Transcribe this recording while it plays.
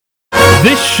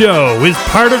This show is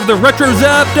part of the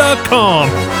RetroZap.com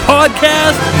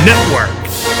podcast network.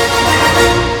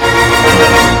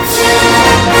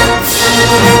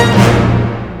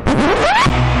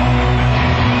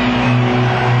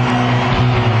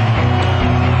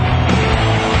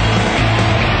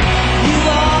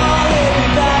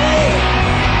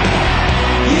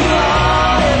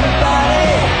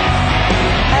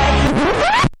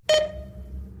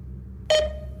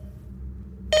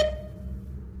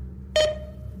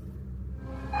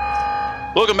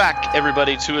 Welcome back,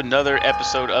 everybody, to another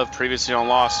episode of Previously on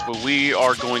Lost, where we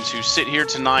are going to sit here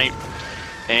tonight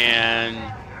and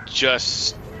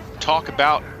just talk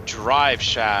about Drive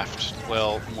Shaft.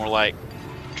 Well, more like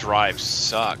Drive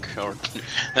Suck. Or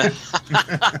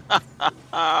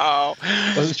oh.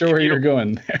 Wasn't sure where you were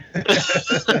going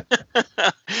there.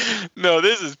 No,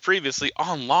 this is Previously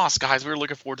on Lost, guys. We're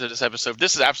looking forward to this episode.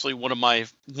 This is absolutely one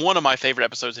of my favorite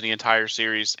episodes in the entire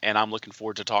series, and I'm looking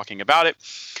forward to talking about it.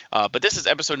 But this is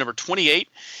episode number 28.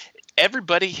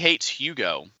 Everybody Hates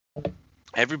Hugo.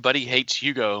 Everybody Hates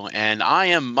Hugo, and I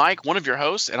am Mike, one of your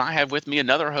hosts, and I have with me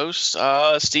another host,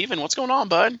 Steven. What's going on,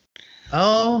 bud?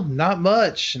 Oh, not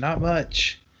much.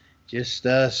 Just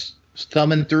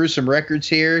thumbing through some records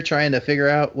here, trying to figure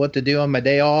out what to do on my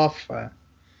day off.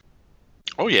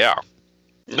 Oh, yeah.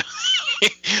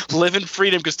 Live in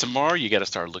freedom, because tomorrow you got to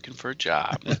start looking for a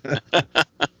job.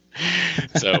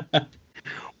 So,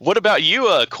 what about you,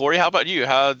 Corey? How about you?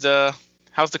 How's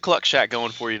the Cluck Shack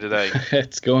going for you today?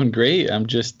 It's going great. I'm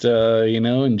just,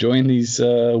 enjoying these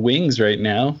wings right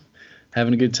now,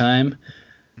 having a good time.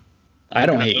 I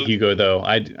don't hate Hugo though.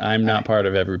 I'm not part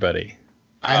of everybody.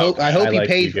 I hope you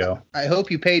paid. Hugo. I hope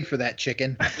you paid for that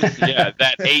chicken. Yeah,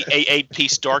 that eight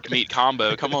piece dark meat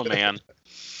combo. Come on, man.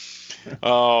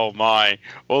 Oh my.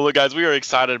 Well, look, guys, we are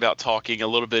excited about talking a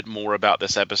little bit more about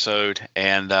this episode,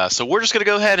 and so we're just going to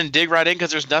go ahead and dig right in, because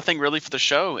there's nothing really for the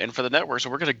show and for the network, so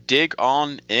we're going to dig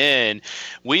on in.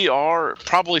 We are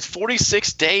probably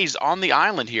 46 days on the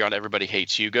island here on Everybody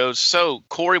Hates Hugo. So,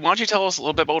 Corey, why don't you tell us a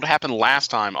little bit about what happened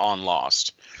last time on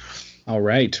Lost? All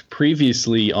right.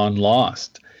 Previously on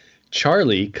Lost,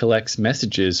 Charlie collects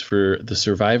messages for the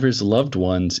survivors' loved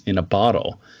ones in a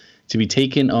bottle to be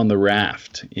taken on the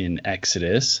raft in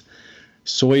Exodus.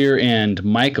 Sawyer and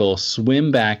Michael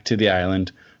swim back to the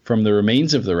island from the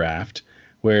remains of the raft,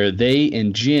 where they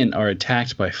and Jin are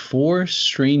attacked by 4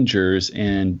 strangers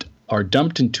and are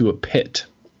dumped into a pit.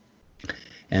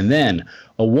 And then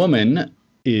a woman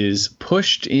is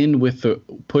pushed into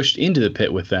the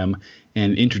pit with them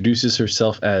and introduces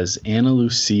herself as Ana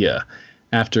Lucia.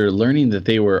 After learning that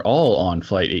they were all on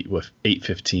Flight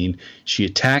 815, she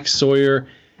attacks Sawyer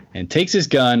and takes his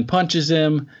gun, punches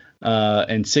him,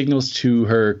 and signals to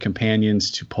her companions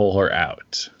to pull her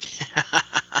out.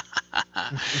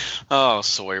 Oh,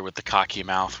 Sawyer with the cocky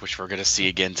mouth, which we're going to see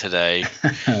again today.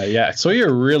 Yeah,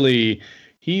 Sawyer really,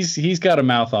 he's got a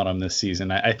mouth on him this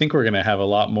season. I think we're going to have a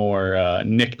lot more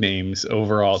nicknames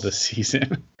overall this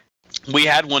season. We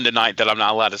had one tonight that I'm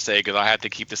not allowed to say because I have to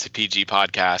keep this a PG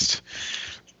podcast.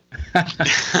 But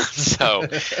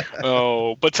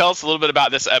tell us a little bit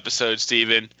about this episode,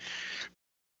 Steven.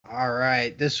 All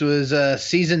right. This was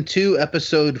season 2,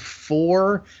 episode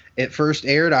 4. It first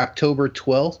aired October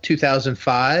 12th,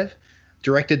 2005.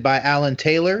 Directed by Alan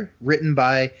Taylor. Written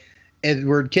by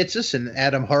Edward Kitsis and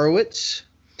Adam Horowitz.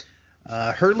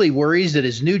 Hurley worries that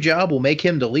his new job will make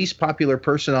him the least popular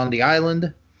person on the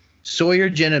island. Sawyer,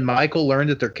 Jen, and Michael learn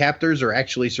that their captors are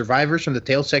actually survivors from the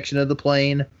tail section of the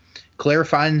plane. Claire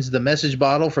finds the message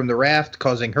bottle from the raft,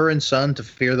 causing her and Son to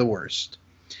fear the worst.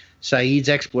 Saeed's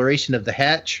exploration of the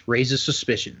hatch raises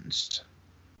suspicions.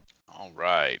 All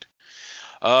right.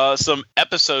 Some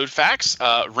episode facts.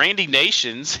 Randy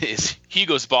Nations is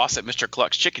Hugo's boss at Mr.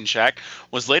 Cluck's Chicken Shack,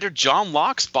 was later John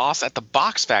Locke's boss at the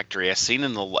Box Factory, as seen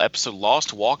in the episode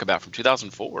Lost Walkabout from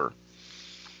 2004.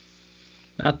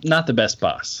 Not the best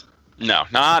boss. No,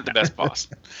 not the best boss.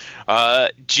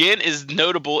 Jin is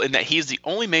notable in that he is the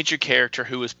only major character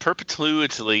who is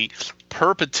perpetually,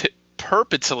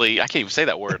 I can't even say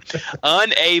that word,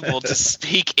 unable to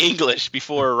speak English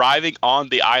before arriving on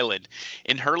the island.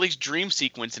 In Hurley's dream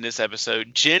sequence in this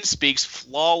episode, Jin speaks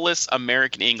flawless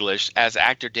American English as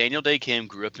actor Daniel Dae Kim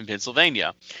grew up in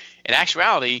Pennsylvania. In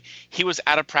actuality, he was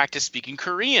out of practice speaking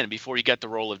Korean before he got the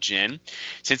role of Jin,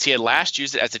 since he had last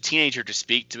used it as a teenager to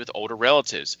speak with older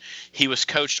relatives. He was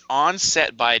coached on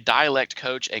set by a dialect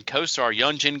coach and co-star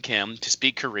Young Jin Kim to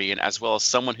speak Korean, as well as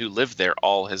someone who lived there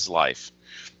all his life.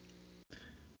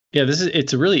 Yeah,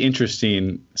 it's a really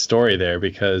interesting story there,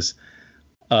 because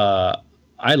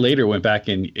I later went back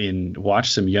and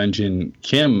watched some Young Jin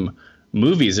Kim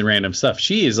movies and random stuff.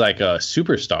 She is like a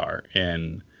superstar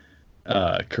in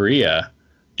Korea,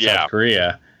 South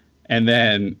Korea, and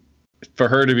then for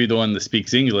her to be the one that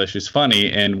speaks English is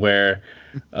funny. And where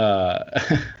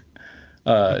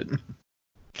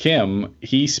Kim,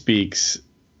 he speaks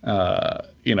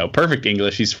perfect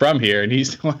English. He's from here, and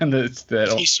he's the one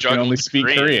that can only speak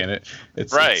Korean.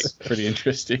 It's pretty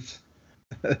interesting.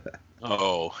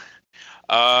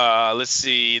 Let's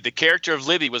see. The character of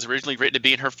Libby was originally written to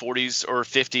be in her 40s or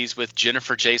 50s with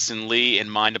Jennifer Jason Leigh in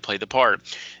mind to play the part.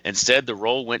 Instead, the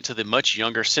role went to the much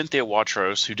younger Cynthia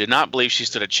Watros, who did not believe she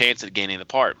stood a chance at gaining the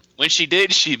part. When she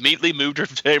did, she immediately moved her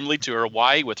family to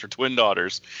Hawaii with her twin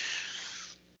daughters.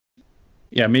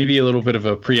 Yeah, maybe a little bit of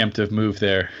a preemptive move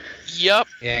there. Yep.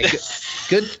 Yeah,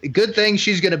 good thing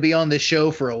she's going to be on this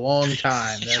show for a long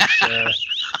time. That's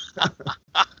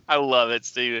I love it,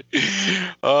 Steven.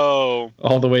 Oh.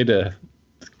 All the way to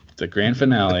the grand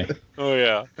finale. Oh,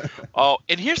 yeah. Oh,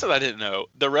 and here's what I didn't know.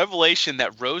 The revelation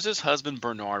that Rose's husband,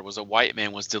 Bernard, was a white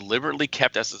man was deliberately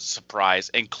kept as a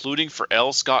surprise, including for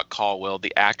L. Scott Caldwell,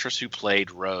 the actress who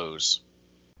played Rose.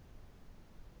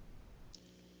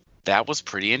 That was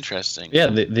pretty interesting. Yeah,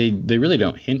 they really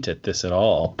don't hint at this at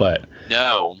all, but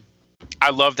no.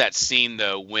 I love that scene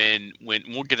though when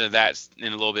we'll get into that in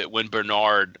a little bit when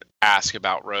Bernard asked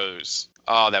about Rose.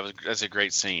 Oh, that's a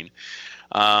great scene.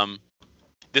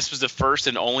 This was the first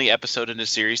and only episode in the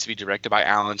series to be directed by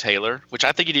Alan Taylor, which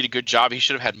I think he did a good job. He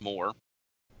should have had more.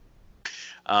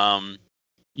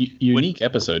 Unique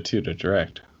episode too to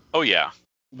direct. Oh yeah.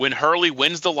 When Hurley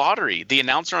wins the lottery, the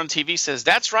announcer on TV says,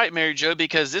 "That's right, Mary Jo,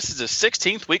 because this is the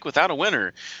 16th week without a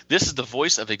winner." This is the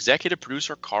voice of executive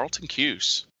producer Carlton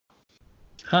Cuse.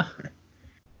 Huh.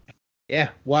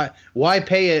 Yeah. Why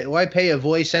pay a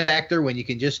voice actor when you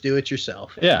can just do it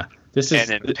yourself? Yeah. And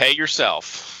then pay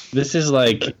yourself. This is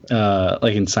like in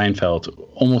Seinfeld.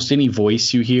 Almost any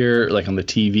voice you hear, like on the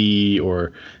TV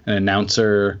or an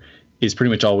announcer, is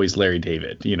pretty much always Larry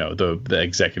David, the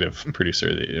executive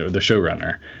producer, the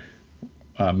showrunner,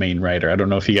 main writer. I don't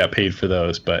know if he got paid for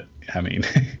those, but I mean,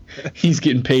 he's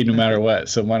getting paid no matter what,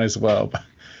 so might as well.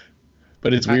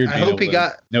 But it's weird. I hope he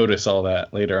notice all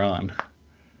that later on.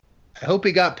 I hope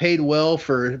he got paid well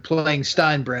for playing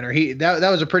Steinbrenner. That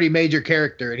was a pretty major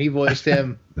character, and he voiced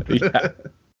him. Yeah.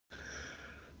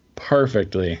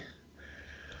 Perfectly.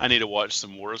 I need to watch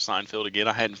some more of Seinfeld again.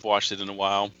 I hadn't watched it in a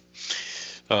while.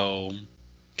 Oh,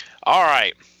 all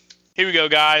right. Here we go,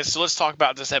 guys. So let's talk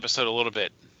about this episode a little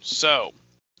bit. So,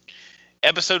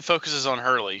 episode focuses on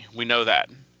Hurley. We know that.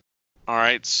 All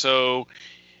right. So,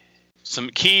 some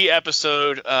key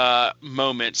episode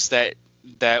moments that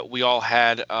we all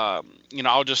had. I'll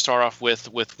just start off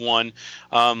with one.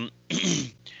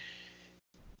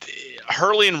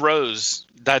 Hurley and Rose,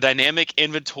 the dynamic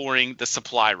inventorying the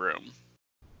supply room.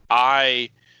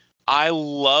 I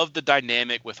love the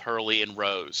dynamic with Hurley and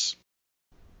Rose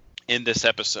in this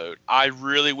episode. I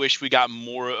really wish we got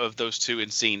more of those two in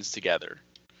scenes together.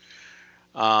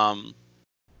 I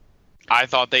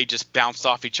thought they just bounced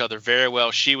off each other very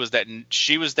well.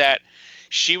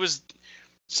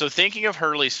 So thinking of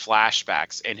Hurley's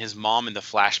flashbacks and his mom in the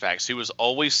flashbacks, who was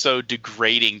always so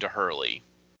degrading to Hurley.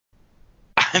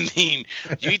 I mean,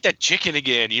 you eat that chicken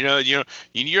again,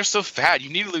 you're so fat, you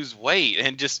need to lose weight,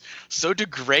 and just so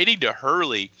degrading to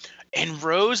Hurley. And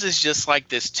Rose is just like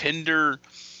this tender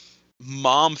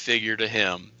mom figure to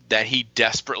him that he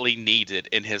desperately needed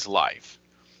in his life.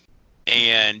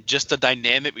 And just the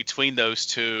dynamic between those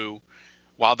two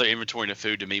while they're inventorying the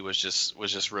food to me was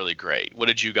just really great. What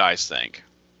did you guys think?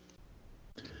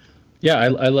 Yeah,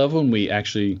 I love when we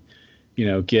actually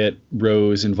get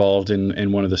Rose involved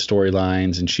in one of the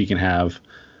storylines and she can have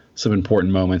some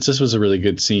important moments. This was a really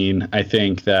good scene. I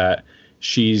think that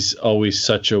she's always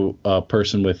such a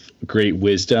person with great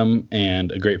wisdom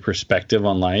and a great perspective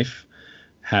on life,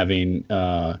 having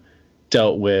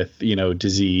dealt with,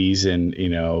 disease and,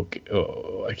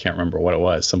 I can't remember what it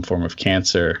was, some form of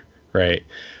cancer, right?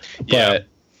 Yeah.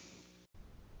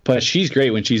 But she's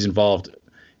great when she's involved.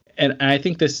 And I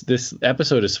think this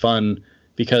episode is fun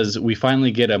because we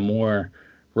finally get a more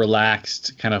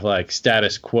relaxed kind of like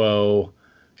status quo,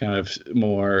 kind of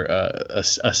more a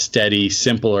steady,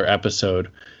 simpler episode,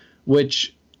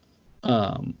 which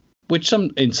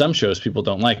in some shows people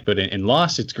don't like, but in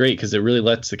Lost it's great because it really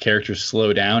lets the characters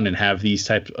slow down and have these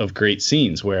types of great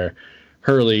scenes where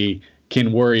Hurley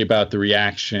can worry about the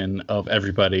reaction of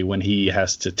everybody when he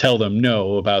has to tell them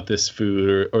no about this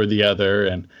food or the other,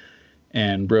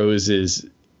 and Rose is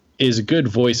a good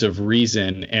voice of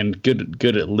reason and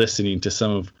good at listening to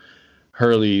some of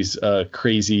Hurley's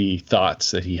crazy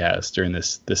thoughts that he has during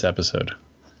this episode.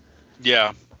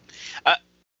 Yeah.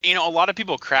 You know, a lot of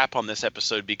people crap on this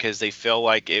episode because they feel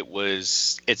like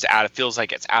feels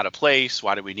like it's out of place.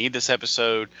 Why do we need this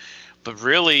episode? But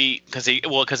really,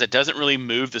 because it doesn't really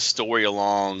move the story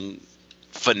along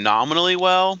phenomenally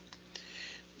well.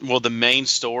 Well, the main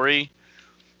story,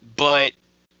 but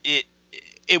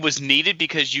it was needed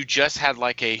because you just had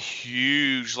like a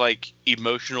huge like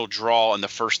emotional draw in the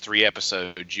first 3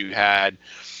 episodes. You had,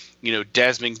 you know,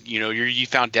 Desmond, you know, you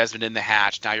found Desmond in the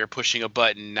hatch. Now you're pushing a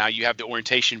button. Now you have the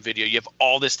orientation video. You have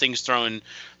all these things thrown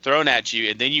at you,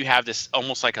 and then you have this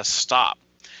almost like a stop.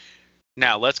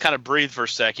 Now let's kind of breathe for a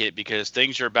second because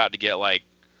things are about to get like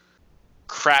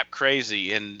crap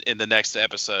crazy in the next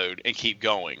episode and keep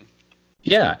going.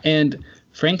 Yeah, and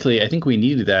frankly, I think we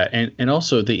needed that, and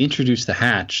also they introduced the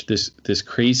hatch, this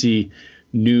crazy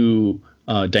new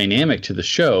dynamic to the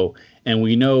show. And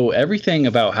we know everything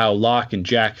about how Locke and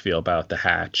Jack feel about the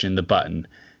hatch and the button.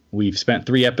 We've spent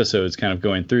 3 episodes kind of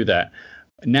going through that.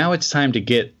 Now it's time to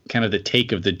get kind of the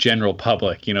take of the general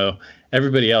public. You know,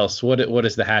 everybody else, what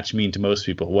does the hatch mean to most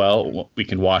people? Well, we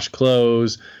can wash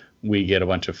clothes. We get a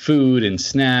bunch of food and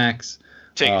snacks.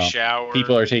 Take a shower.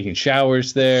 People are taking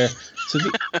showers there. So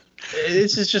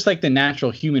this is just like the natural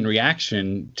human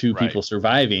reaction to people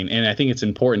surviving. And I think it's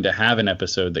important to have an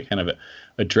episode that kind of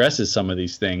addresses some of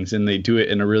these things, and they do it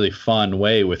in a really fun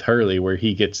way with Hurley, where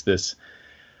he gets this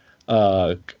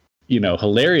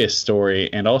hilarious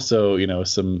story, and also, you know,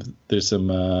 there's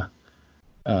some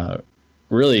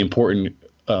really important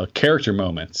character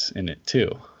moments in it too.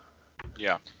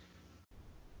 Yeah.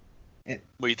 What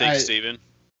do you think, Steven?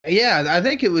 Yeah, I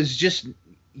think it was just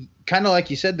kind of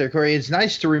like you said there, Corey. It's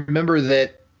nice to remember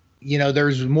that, you know,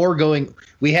 there's more going.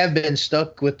 We have been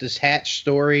stuck with this hatch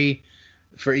story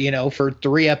for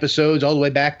 3 episodes, all the way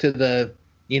back to the,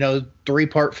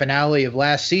 3-part finale of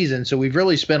last season. So we've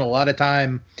really spent a lot of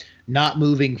time not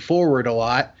moving forward a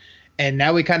lot. And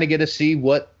now we kind of get to see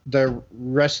what the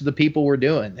rest of the people were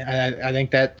doing. I think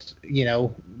that's,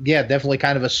 definitely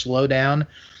kind of a slowdown.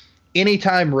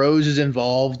 Anytime Rose is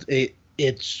involved,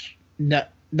 it's not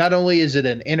only is it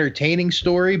an entertaining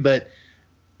story, but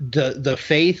the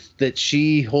faith that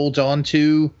she holds on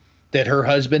to, that her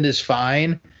husband is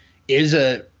fine, is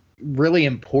a really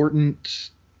important,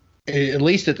 at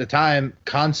least at the time,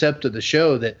 concept of the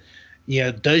show. That,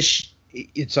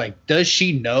 does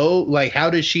she know, like, how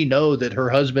does she know that her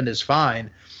husband is fine?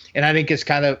 And I think it's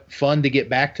kind of fun to get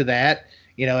back to that,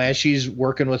 as she's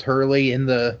working with Hurley in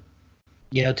the,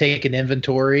 taking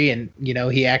inventory, and,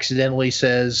 he accidentally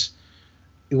says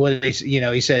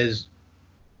he says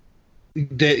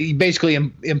that he basically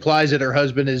implies that her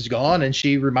husband is gone, and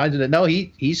she reminds him that no,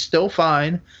 he's still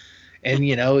fine. And,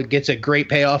 it gets a great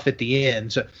payoff at the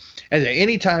end. So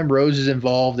anytime Rose is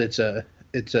involved, it's a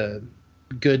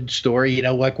good story.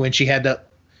 Like when she had the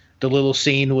little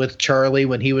scene with Charlie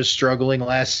when he was struggling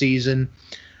last season.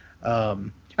 I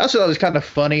also thought it was kind of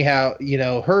funny how,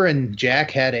 her and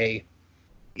Jack had a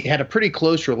pretty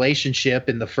close relationship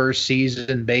in the first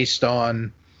season, based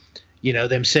on,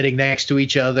 them sitting next to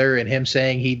each other and him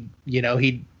saying he'd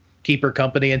keep her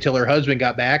company until her husband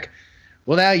got back.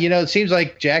 Well, now, it seems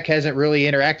like Jack hasn't really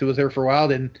interacted with her for a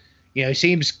while, and, he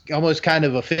seems almost kind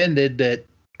of offended that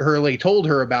Hurley told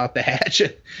her about the hatch,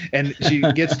 and she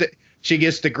gets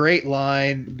the great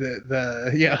line,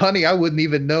 honey, I wouldn't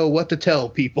even know what to tell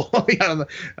people.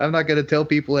 I'm not going to tell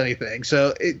people anything.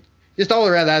 So just all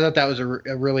around, I thought that was a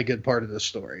really good part of the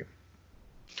story.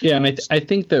 Yeah, and I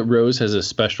think that Rose has a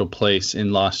special place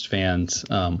in Lost fans'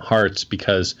 hearts,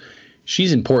 because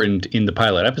she's important in the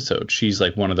pilot episode. She's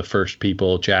like one of the first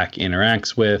people Jack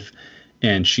interacts with,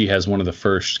 and she has one of the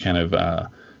first kind of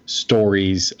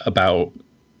stories about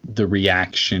the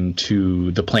reaction to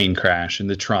the plane crash and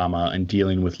the trauma and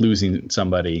dealing with losing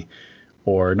somebody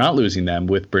or not losing them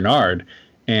with Bernard.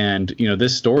 And,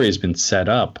 this story has been set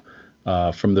up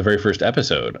from the very first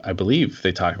episode. I believe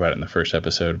they talk about it in the first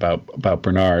episode about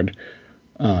Bernard.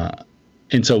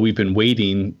 And so we've been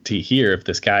waiting to hear if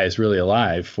this guy is really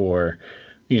alive for,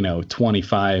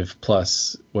 25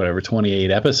 plus 28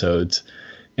 episodes.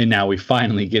 And now we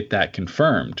finally get that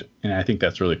confirmed. And I think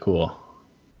that's really cool.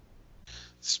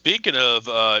 Speaking of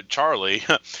Charlie,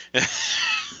 let's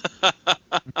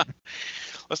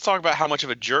talk about how much of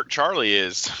a jerk Charlie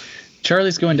is.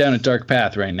 Charlie's going down a dark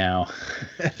path right now.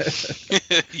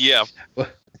 Yeah.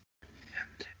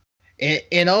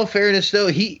 In all fairness, though,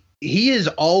 he is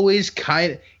always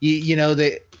kind of,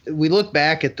 we look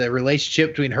back at the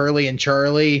relationship between Hurley and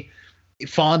Charlie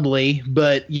fondly,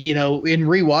 but, in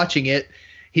rewatching it,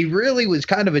 he really was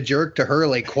kind of a jerk to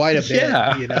Hurley quite a bit,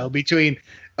 Yeah. Between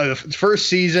the first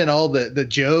season, all the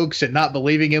jokes and not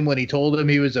believing him when he told him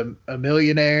he was a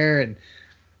millionaire.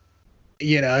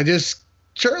 just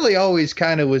Charlie always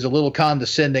kind of was a little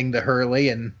condescending to Hurley,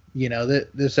 and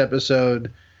this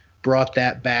episode brought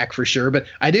that back for sure. But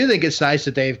I do think it's nice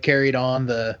that they've carried on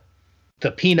the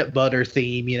peanut butter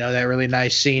theme, that really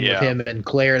nice scene with him and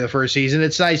Claire the first season.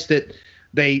 It's nice that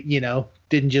they,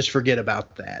 didn't just forget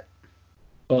about that.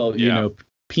 Well,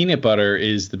 peanut butter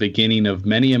is the beginning of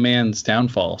many a man's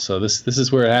downfall. So this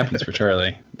is where it happens for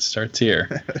Charlie. It starts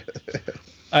here.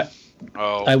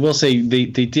 I will say they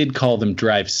did call them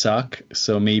drive suck.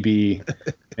 So maybe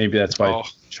that's why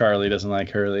Charlie doesn't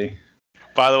like Hurley.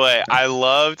 By the way, I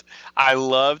loved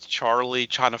Charlie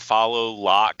trying to follow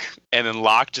Locke, and then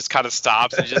Locke just kind of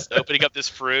stops and just opening up this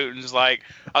fruit and just like,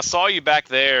 I saw you back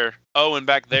there. Oh, and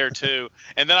back there too.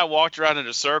 And then I walked around in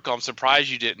a circle. I'm surprised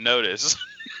you didn't notice.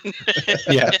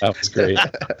 Yeah, that was great.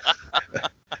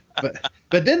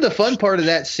 But then the fun part of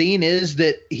that scene is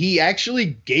that he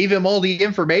actually gave him all the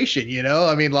information.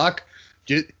 I mean, Locke,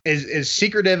 as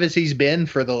secretive as he's been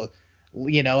for the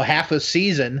half a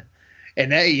season.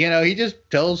 And he just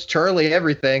tells Charlie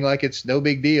everything like it's no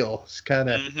big deal. It's kind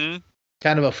of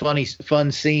a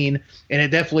fun scene, and it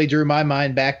definitely drew my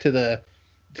mind back to the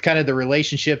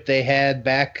relationship they had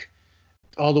back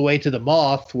all the way to the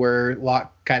Moth, where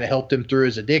Locke kind of helped him through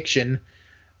his addiction.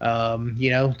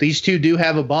 These two do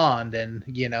have a bond, and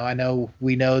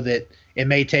we know that it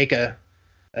may take a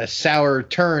sour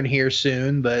turn here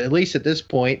soon, but at least at this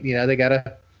point, they got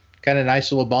a kind of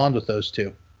nice little bond with those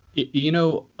two.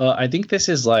 I think this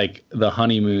is like the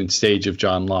honeymoon stage of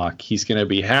John Locke. He's going to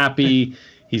be happy.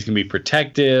 He's going to be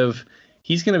protective.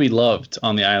 He's going to be loved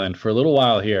on the island for a little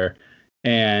while here.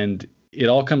 And it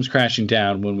all comes crashing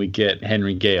down when we get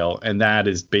Henry Gale. And that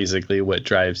is basically what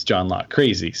drives John Locke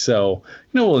crazy. So,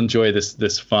 we'll enjoy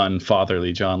this fun,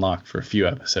 fatherly John Locke for a few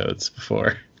episodes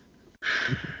before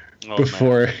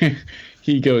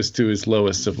he goes to his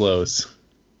lowest of lows.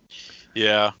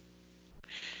 Yeah.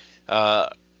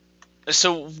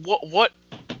 So what?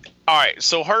 All right.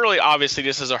 So Hurley, obviously,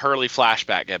 this is a Hurley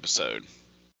flashback episode.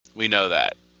 We know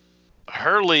that.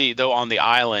 Hurley, though, on the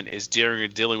island is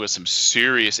dealing with some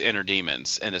serious inner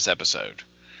demons in this episode,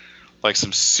 like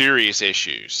some serious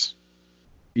issues.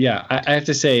 Yeah, I have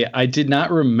to say, I did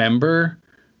not remember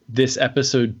this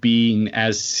episode being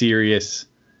as serious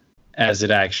as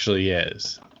it actually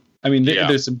is. I mean,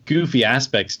 there's some goofy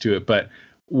aspects to it, but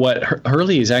what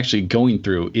Hurley is actually going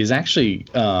through is actually,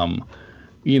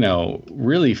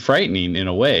 really frightening in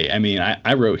a way. I mean,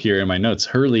 I wrote here in my notes,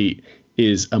 Hurley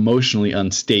is emotionally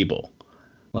unstable.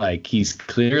 Like, he's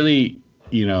clearly,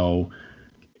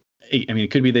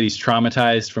 it could be that he's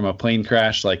traumatized from a plane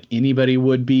crash like anybody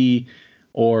would be,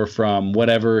 or from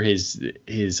whatever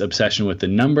his obsession with the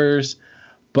numbers.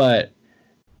 But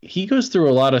he goes through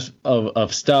a lot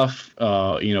of stuff,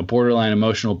 borderline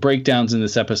emotional breakdowns in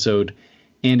this episode.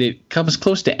 And it comes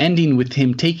close to ending with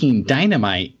him taking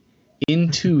dynamite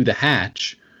into the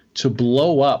hatch to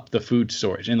blow up the food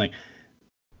storage. And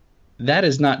that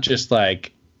is not just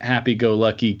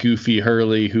happy-go-lucky, goofy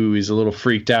Hurley who is a little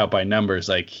freaked out by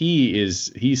numbers.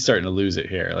 He's starting to lose it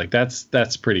here.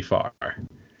 That's pretty far.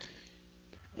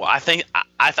 Well, I think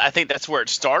that's where it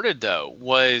started, though,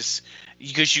 was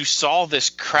because you saw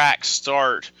this crack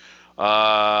start 2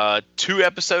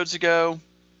 episodes ago.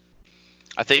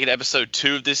 I think in episode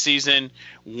 2 of this season,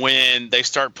 when they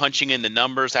start punching in the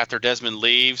numbers after Desmond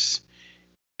leaves,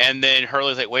 and then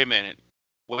Hurley's like, wait a minute,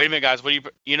 guys,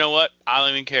 you know what? I don't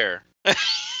even care.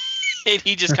 And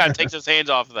he just kind of takes his hands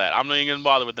off of that. I'm not even going to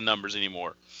bother with the numbers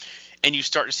anymore. And you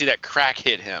start to see that crack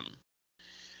hit him.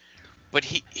 But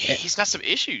he's got some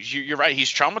issues. You're right. He's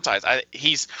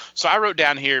traumatized. So I wrote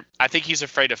down here, I think he's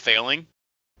afraid of failing.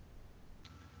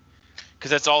 Because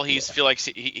that's all he's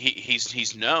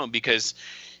known, because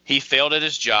he failed at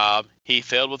his job. He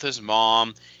failed with his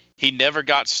mom. He never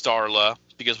got Starla,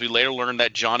 because we later learned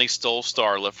that Johnny stole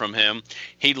Starla from him.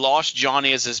 He lost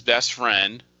Johnny as his best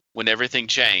friend when everything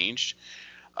changed.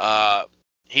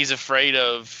 He's afraid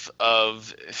of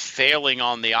failing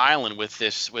on the island with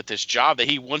this job that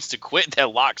he wants to quit. That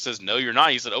Locke says, no, you're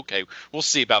not. He said, okay, we'll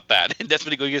see about that. And that's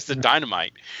when he goes gets the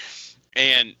dynamite.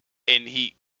 And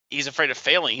he's afraid of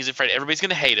failing. He's afraid everybody's going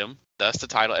to hate him. Thus the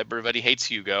title, Everybody Hates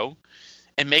Hugo.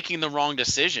 And making the wrong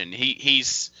decision.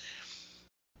 He's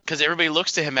because everybody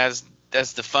looks to him as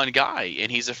the fun guy,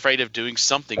 and he's afraid of doing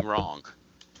something wrong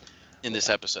in this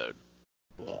episode.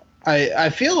 Well, I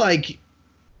feel like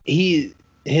he's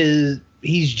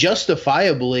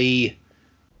justifiably,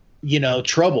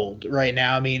 troubled right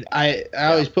now. I mean, I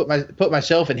always put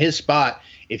myself in his spot.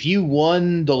 If you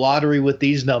won the lottery with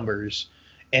these numbers,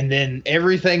 and then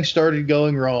everything started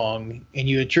going wrong, and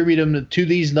you attribute them to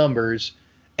these numbers,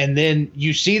 And then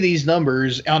you see these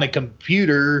numbers on a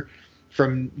computer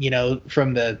from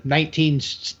the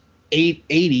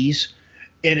 1980s,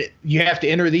 and you have to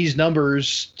enter these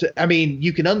numbers.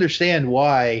 You can understand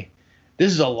why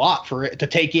this is a lot for it to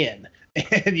take in,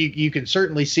 and you can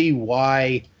certainly see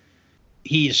why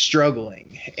he is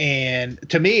struggling. And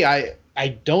to me, I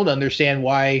don't understand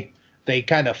why they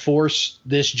kind of forced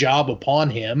this job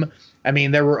upon him.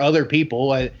 There were other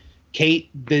people. Kate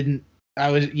didn't.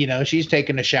 She's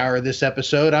taking a shower this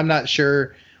episode. I'm not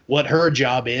sure what her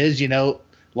job is.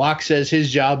 Locke says his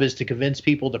job is to convince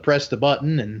people to press the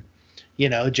button, and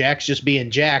Jack's just being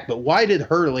Jack. But why did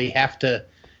Hurley have to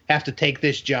take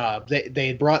this job?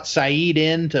 They brought Saeed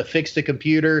in to fix the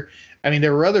computer.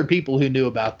 There were other people who knew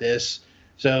about this,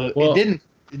 so it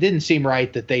didn't seem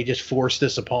right that they just forced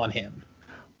this upon him.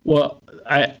 Well,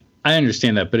 I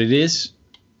understand that, but it is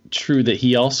true that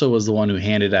he also was the one who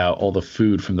handed out all the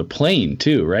food from the plane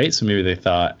too, right? So maybe they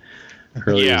thought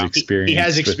Hurley was experienced. He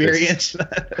has experience.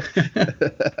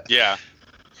 Yeah.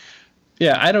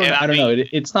 Yeah, I don't know.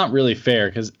 It's not really fair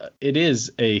because it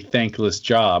is a thankless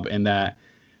job in that,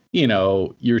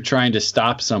 you're trying to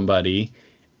stop somebody.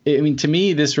 To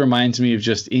me, this reminds me of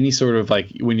just any sort of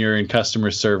like when you're in customer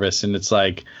service and it's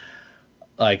like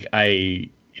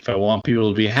if I want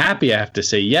people to be happy, I have to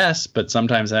say yes, but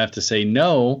sometimes I have to say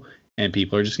no, and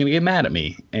people are just going to get mad at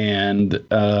me. And,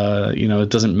 it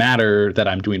doesn't matter that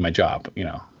I'm doing my job,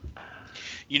 When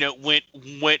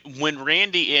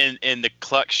Randy in the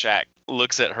Cluck Shack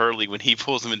looks at Hurley when he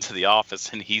pulls him into the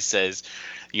office and he says,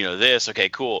 this, okay,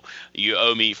 cool, you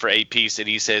owe me for 8 piece. And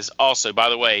he says, also, by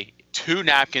the way, 2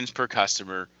 napkins per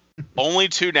customer, only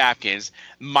 2 napkins.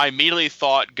 My immediately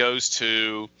thought goes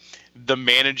to the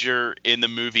manager in the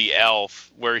movie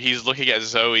Elf, where he's looking at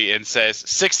Zoe and says,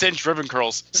 6-inch ribbon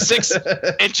curls, 6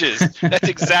 inches. That's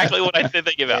exactly what I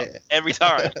think about every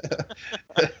time.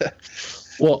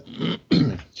 Well,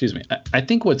 excuse me. I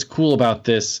think what's cool about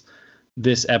this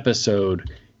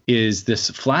episode is this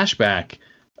flashback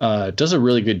does a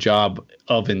really good job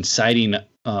of inciting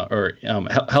or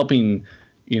helping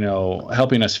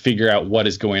us figure out what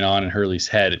is going on in Hurley's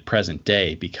head at present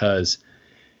day, because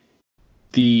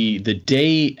the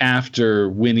day after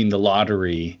winning the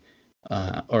lottery,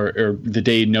 or the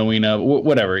day knowing of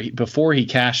whatever, before he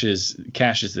cashes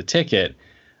the ticket,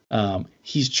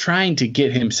 he's trying to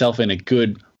get himself in a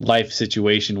good life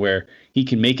situation where he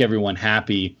can make everyone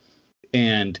happy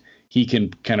and he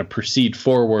can kind of proceed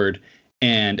forward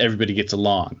and everybody gets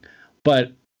along.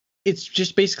 But it's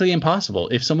just basically impossible.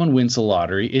 If someone wins the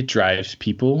lottery, it drives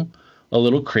people a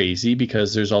little crazy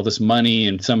because there's all this money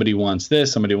and somebody wants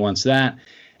this, somebody wants that.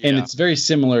 And it's very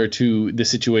similar to the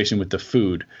situation with the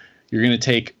food. You're going to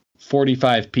take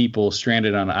 45 people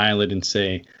stranded on an island and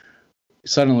say,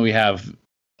 suddenly we have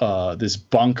this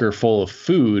bunker full of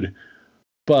food,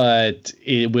 but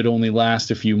it would only last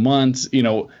a few months.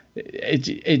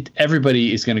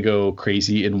 Everybody is going to go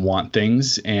crazy and want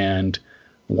things and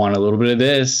want a little bit of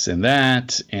this and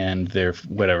that, and they're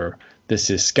whatever. This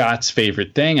is Scott's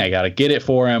favorite thing. I got to get it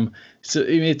for him. So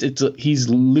he's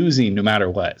losing no matter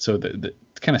what. So the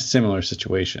kind of similar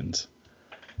situations.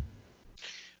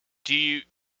 Do you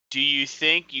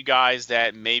think, you guys,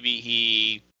 that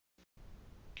maybe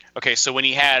so when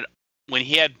he had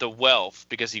the wealth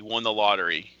because he won the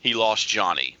lottery, he lost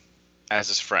Johnny as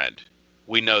his friend.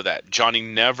 We know that Johnny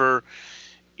never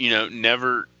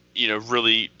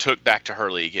really took back to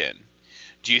Hurley again.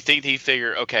 Do you think he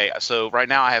figured, okay, so right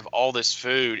now I have all this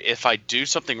food. If I do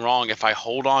something wrong, if I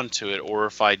hold on to it, or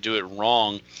if I do it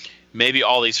wrong, maybe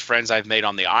all these friends I've made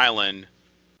on the island,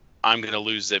 I'm going to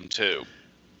lose them too.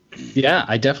 Yeah,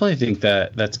 I definitely think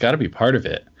that's got to be part of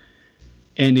it.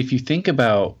 And if you think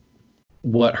about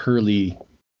what Hurley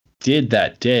did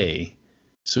that day,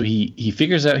 so he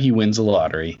figures out he wins the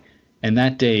lottery, and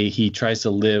that day he tries to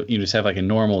live, just have like a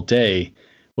normal day.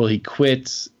 Well, he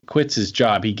quits his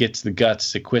job. He gets the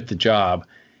guts to quit the job.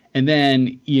 And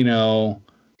then,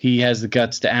 he has the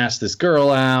guts to ask this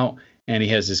girl out, and he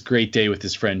has this great day with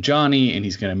his friend Johnny, and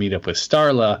he's going to meet up with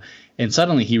Starla. And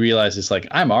suddenly he realizes, like,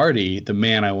 I'm already the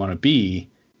man I want to be,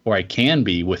 or I can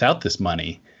be without this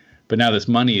money. But now this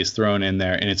money is thrown in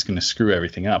there, and it's going to screw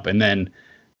everything up. And then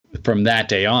from that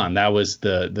day on, that was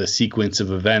the sequence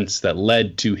of events that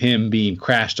led to him being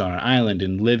crashed on an island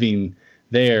and living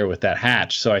there with that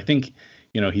hatch. So I think,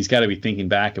 he's got to be thinking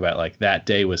back about, like, that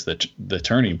day was the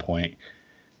turning point.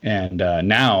 And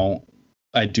now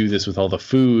I do this with all the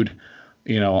food.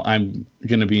 I'm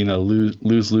going to be in a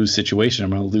lose-lose situation.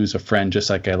 I'm going to lose a friend just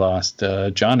like I lost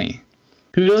Johnny,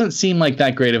 who doesn't seem like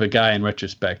that great of a guy in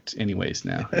retrospect anyways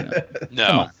now.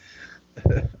 No.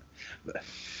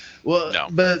 Well, no.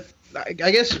 But I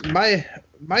guess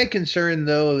my concern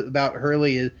though about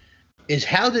Hurley is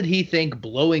how did he think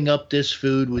blowing up this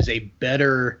food was a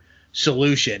better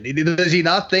solution? Does he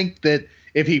not think that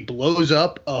if he blows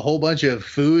up a whole bunch of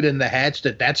food in the hatch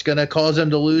that's going to cause him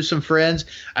to lose some friends?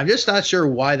 I'm just not sure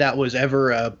why that was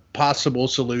ever a possible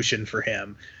solution for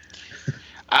him.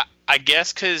 I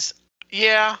guess because,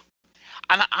 yeah,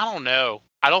 I don't know.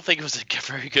 I don't think it was a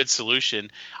very good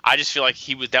solution. I just feel like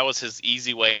that was his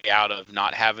easy way out of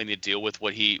not having to deal with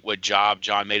what job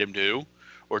John made him do,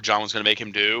 or John was going to make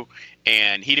him do.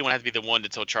 And he didn't want to have to be the one to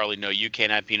tell Charlie, no, you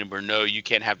can't have peanut butter, no, you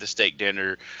can't have the steak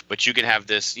dinner, but you can have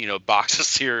this, box of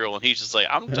cereal. And he's just like,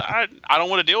 I don't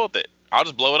want to deal with it. I'll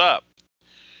just blow it up.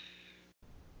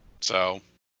 So,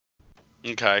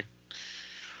 okay.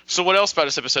 So what else about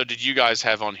this episode did you guys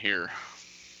have on here?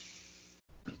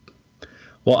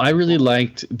 Well, I really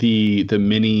liked the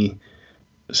mini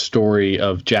story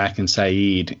of Jack and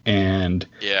Sayid and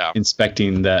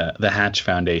inspecting the Hatch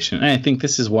Foundation. And I think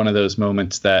this is one of those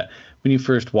moments that when you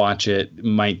first watch it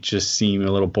might just seem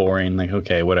a little boring. Like,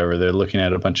 okay, whatever. They're looking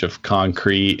at a bunch of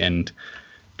concrete and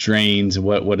drains.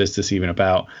 What is this even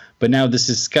about? But now this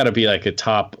has got to be like a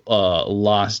top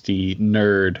losty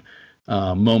nerd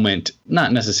moment.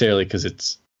 Not necessarily because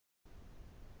it's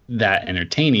that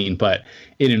entertaining, but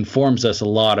it informs us a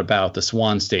lot about the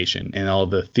Swan Station and all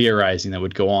the theorizing that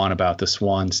would go on about the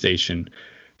Swan Station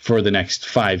for the next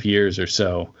 5 years or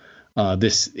so.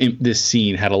 This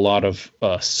scene had a lot of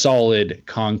solid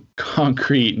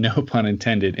concrete, no pun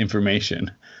intended,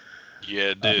 information.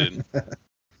 Yeah, it did.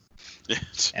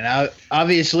 And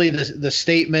obviously the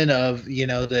statement of,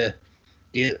 the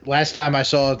last time I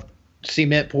saw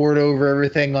cement poured over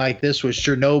everything like this was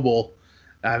Chernobyl.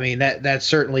 I mean, that's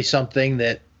certainly something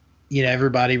that,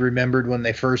 everybody remembered when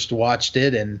they first watched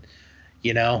it. And,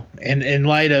 and in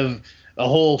light of a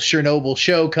whole Chernobyl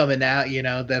show coming out,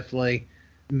 definitely,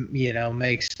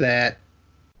 makes that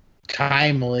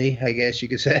timely, I guess you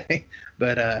could say.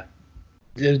 But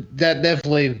that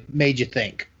definitely made you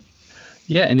think.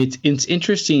 Yeah, and it's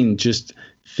interesting just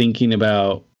thinking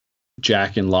about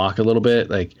Jack and Locke a little bit.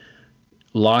 Like,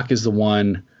 Locke is the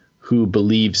one who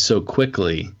believes so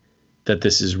quickly that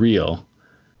this is real.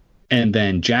 And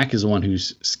then Jack is the one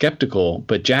who's skeptical,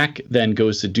 but Jack then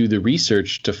goes to do the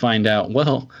research to find out,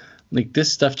 well, like,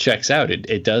 this stuff checks out.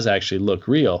 It does actually look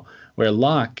real. Where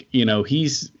Locke,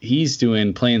 he's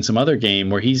playing some other game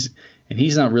where he's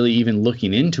not really even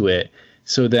looking into it.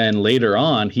 So then later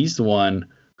on, he's the one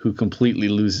who completely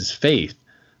loses faith.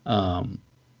 And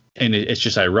it's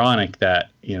just ironic that,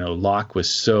 Locke was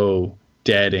so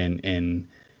dead in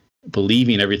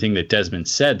believing everything that Desmond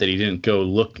said that he didn't go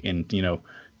look and,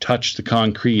 touch the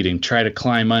concrete and try to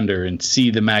climb under and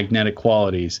see the magnetic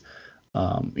qualities,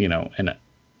 and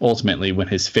ultimately when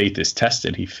his faith is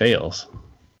tested, he fails.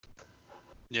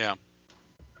 Yeah.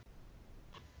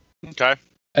 Okay.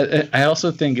 I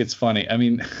also think it's funny. I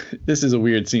mean, this is a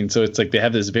weird scene. So it's like they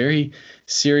have this very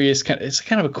serious it's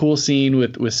kind of a cool scene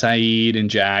with Sayid and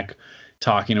Jack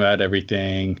talking about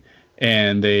everything,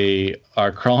 and they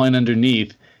are crawling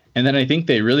underneath. And then I think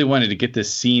they really wanted to get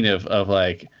this scene of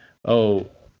like,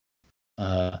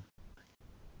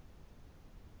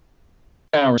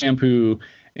 shampoo,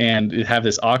 and have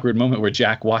this awkward moment where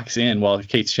Jack walks in while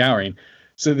Kate's showering.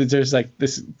 So there's like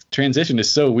this transition is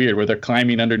so weird where they're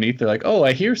climbing underneath. They're like, oh,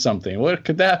 I hear something. What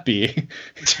could that be?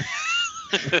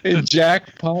 And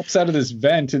Jack pops out of this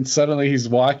vent and suddenly he's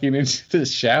walking into the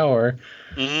shower.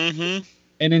 Mm-hmm.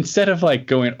 And instead of like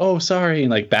going, oh, sorry,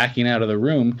 and like backing out of the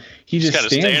room, he just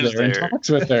stands there and talks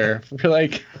with her for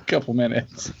like a couple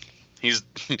minutes. He's,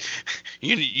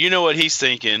 you know what he's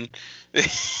thinking.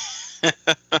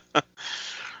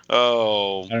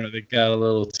 Oh, I don't know. They got a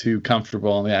little too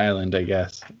comfortable on the island, I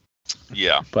guess.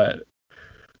 Yeah, but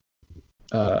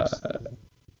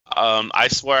I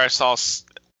swear I saw.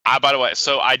 By the way,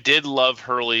 so I did love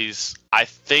Hurley's. I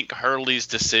think Hurley's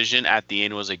decision at the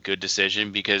end was a good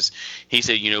decision because he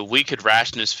said, we could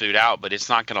ration this food out, but it's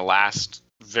not going to last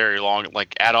very long,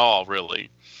 like at all, really.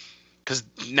 Because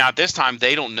now at this time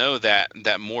they don't know that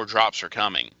more drops are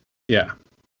coming. Yeah.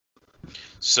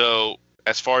 So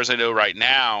as far as I know right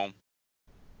now,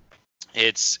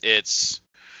 it's this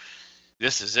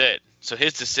is it. So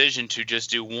his decision to just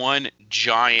do one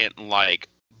giant like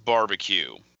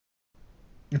barbecue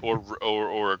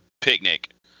or picnic,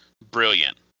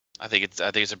 brilliant. I think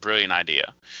it's a brilliant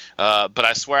idea. But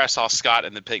I swear I saw Scott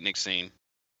in the picnic scene.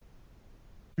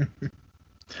 Or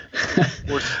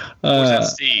was that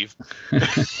Steve?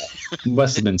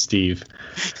 Must have been Steve.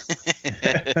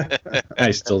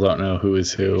 I still don't know who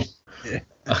is who.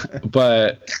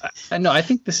 But no, I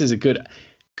think this is a good.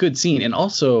 good scene, and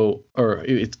also, or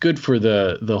it's good for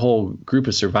the whole group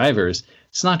of survivors.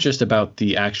 It's not just about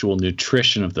the actual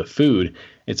nutrition of the food;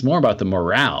 it's more about the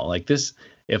morale. Like this,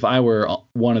 if I were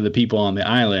one of the people on the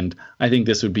island, I think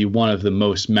this would be one of the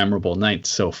most memorable nights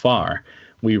so far.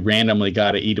 We randomly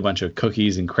got to eat a bunch of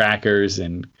cookies and crackers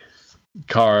and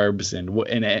carbs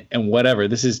and whatever.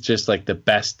 This is just like the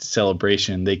best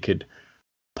celebration they could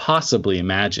possibly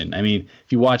imagine. I mean,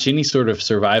 if you watch any sort of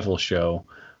survival show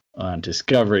on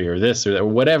Discovery or this or that, or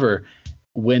whatever,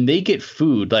 when they get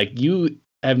food, like you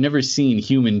have never seen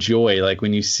human joy, like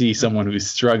when you see someone who's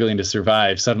struggling to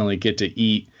survive suddenly get to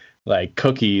eat like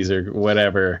cookies or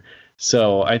whatever.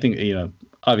 So I think,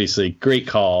 obviously great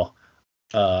call.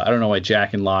 I don't know why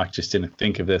Jack and Locke just didn't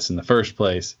think of this in the first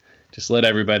place. Just let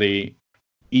everybody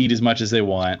eat as much as they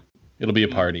want. It'll be a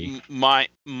party. My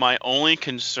only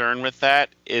concern with that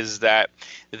is that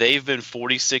they've been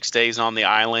 46 days on the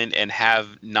island and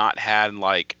have not had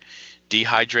like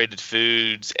dehydrated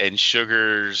foods and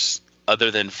sugars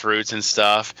other than fruits and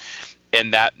stuff,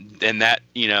 and that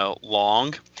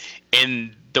long.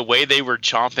 And the way they were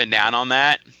chomping down on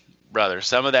that, brother,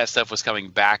 some of that stuff was coming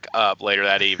back up later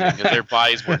that evening because their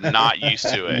bodies were not used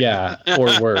to it. Yeah,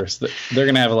 or worse. They're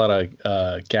going to have a lot of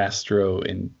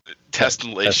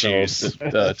gastrointestinal issues.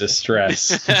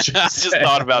 Distress. I just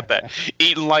thought about that.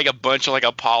 Eating like a bunch of like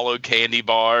Apollo candy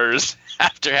bars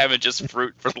after having just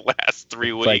fruit for the last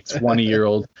 3 weeks. Like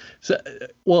 20-year-old. So,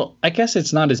 well, I guess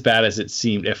it's not as bad as it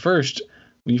seemed. At first,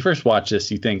 when you first watch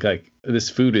this, you think like this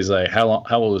food is like, how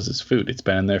old is this food? It's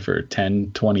been in there for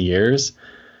 10, 20 years.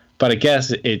 But I guess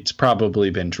it's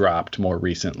probably been dropped more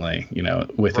recently,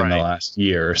 within the last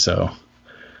year or so.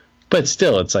 But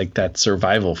still, it's like that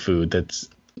survival food that's,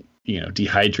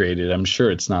 dehydrated. I'm sure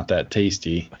it's not that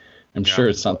tasty. I'm sure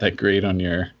it's not that great on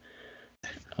your.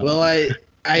 Well,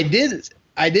 I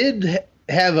did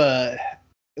have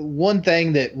one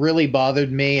thing that really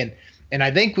bothered me, and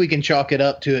I think we can chalk it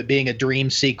up to it being a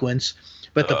dream sequence.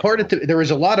 But the part there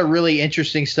was a lot of really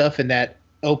interesting stuff in that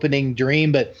opening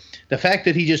dream, but the fact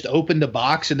that he just opened a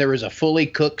box and there was a fully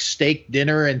cooked steak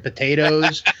dinner and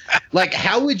potatoes, like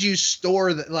how would you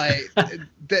store that? Like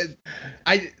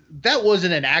that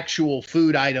wasn't an actual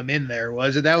food item in there,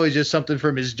 was it? That was just something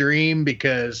from his dream,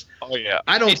 because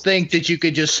I don't think that you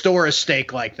could just store a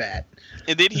steak like that.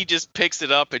 And then he just picks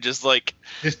it up and just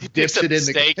dips it in the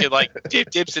steak and like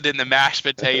dips it in the mashed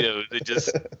potatoes. It just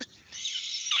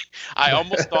I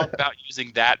almost thought about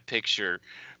using that picture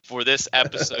for this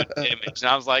episode image, and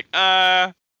I was like,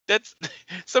 that's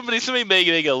somebody may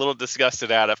get a little disgusted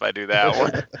at if I do that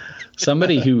one.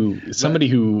 somebody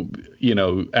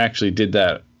who actually did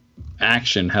that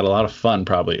action had a lot of fun,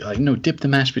 probably. Like, no, dip the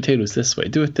mashed potatoes this way,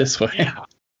 do it this way. Yeah.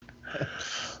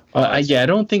 I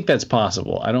don't think that's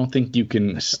possible. I don't think you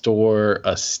can store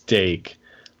a steak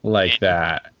like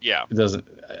that. Yeah, it doesn't.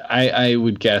 I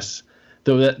would guess.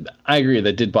 Though that I agree,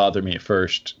 that did bother me at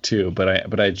first too,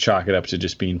 but I'd chalk it up to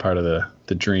just being part of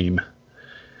the dream.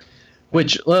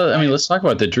 Which, well, I mean, let's talk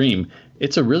about the dream.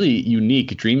 It's a really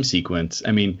unique dream sequence.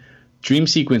 I mean, dream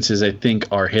sequences I think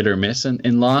are hit or miss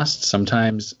in Lost.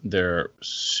 Sometimes they're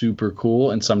super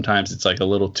cool, and sometimes it's like a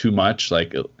little too much,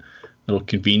 like a little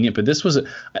convenient. But this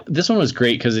one was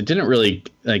great because it didn't really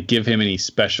like give him any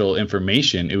special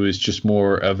information. It was just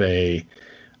more of a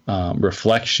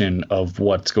reflection of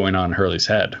what's going on in Hurley's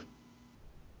head.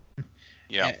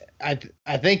 Yeah,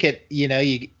 I think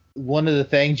one of the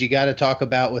things you got to talk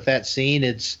about with that scene,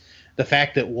 it's the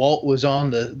fact that Walt was on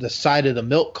the side of the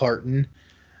milk carton.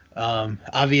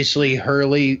 Obviously,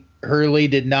 Hurley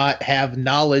did not have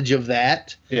knowledge of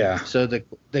that. Yeah. So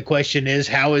the question is,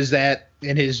 how is that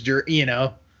in his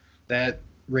that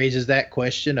raises that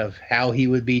question of how he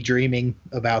would be dreaming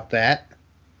about that.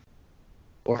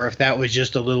 Or if that was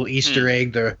just a little Easter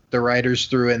egg the writers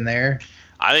threw in there.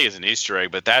 I think it's an Easter egg,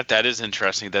 but that is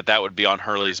interesting that would be on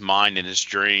Hurley's mind in his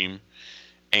dream.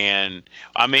 And,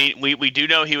 I mean, we do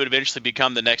know he would eventually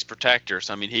become the next Protector.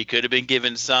 So, I mean, he could have been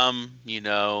given some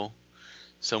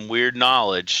weird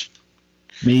knowledge.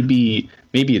 Maybe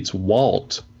it's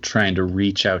Walt trying to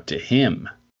reach out to him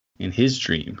in his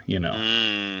dream,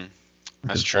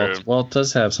 That's true. Walt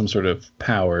does have some sort of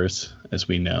powers, as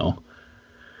we know.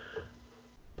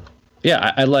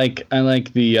 Yeah, I like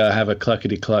the have a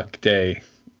cluckety cluck day,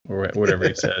 or whatever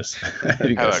he says. I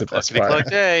think that's the best part. Cluck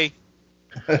day.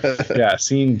 Yeah,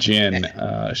 seeing Jin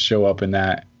show up in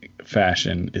that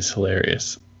fashion is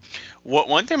hilarious.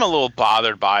 One thing I'm a little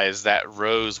bothered by is that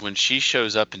Rose, when she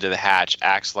shows up into the hatch,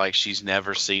 acts like she's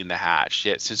never seen the hatch.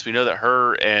 Yet, since we know that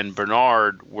her and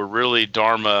Bernard were really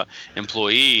Dharma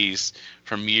employees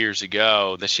from years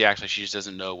ago, that she acts like she just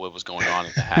doesn't know what was going on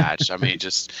in the hatch. I mean,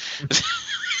 just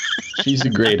She's a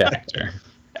great actor.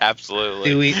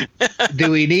 absolutely.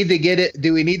 Do we need to get it?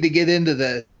 Do we need to get into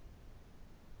the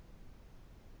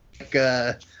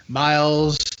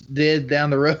Miles did down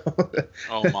the road?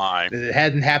 Oh my! It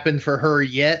hadn't happened for her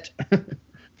yet.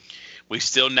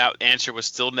 Answer was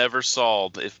still never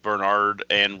solved if Bernard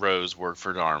and Rose worked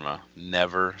for Dharma.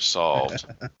 Never solved.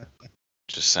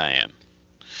 Just saying.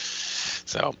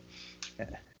 So,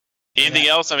 anything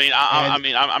else? I mean,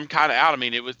 I'm kind of out. I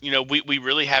mean, it was, we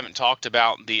really haven't talked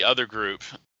about the other group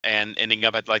and ending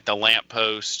up at like the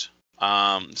lamppost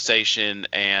station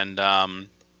and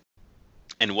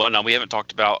whatnot. We haven't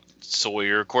talked about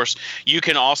Sawyer. Of course, you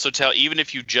can also tell, even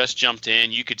if you just jumped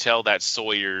in, you could tell that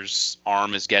Sawyer's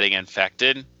arm is getting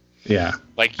infected. Yeah.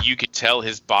 Like, you could tell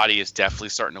his body is definitely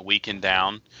starting to weaken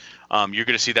down. You're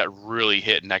going to see that really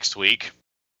hit next week.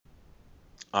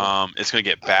 It's going to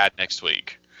get bad next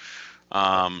week.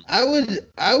 I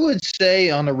would say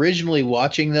on originally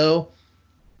watching, though,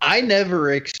 I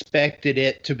never expected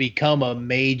it to become a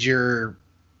major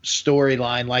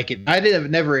storyline like it.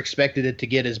 Never expected it to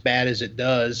get as bad as it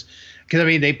does, because I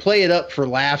mean, they play it up for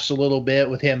laughs a little bit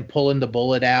with him pulling the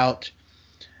bullet out,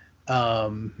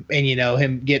 and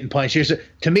him getting punched.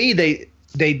 To me, they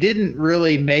didn't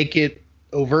really make it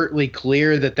overtly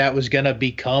clear that was going to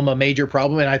become a major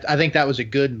problem, and I think that was a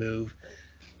good move.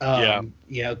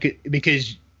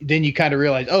 Because then you kind of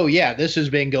realize, oh yeah, this has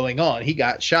been going on. He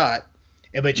got shot,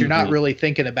 but you're not really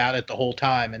thinking about it the whole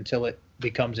time until it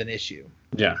becomes an issue.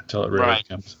 Yeah, until it really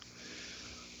becomes.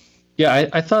 Yeah,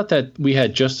 I thought that we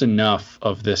had just enough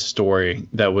of this story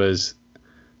that was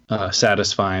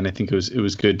satisfying. I think it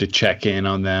was good to check in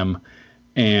on them.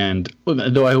 And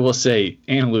though I will say,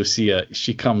 Ana Lucia,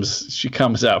 she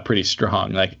comes out pretty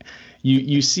strong. Like,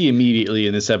 you see immediately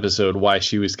in this episode why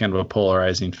she was kind of a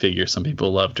polarizing figure. Some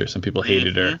people loved her, some people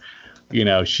hated her.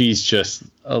 She's just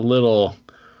a little,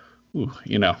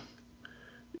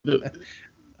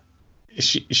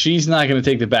 she's not going to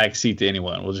take the back seat to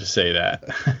anyone. We'll just say that.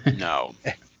 No.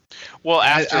 Well,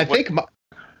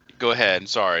 go ahead.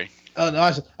 Sorry. Oh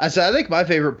no! I said I think my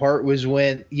favorite part was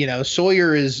when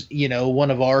Sawyer is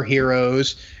one of our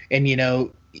heroes, and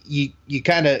you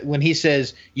kind of, when he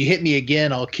says, "You hit me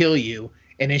again, I'll kill you,"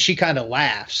 and then she kind of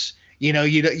laughs. You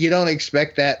don't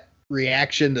expect that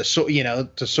reaction to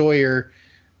Sawyer.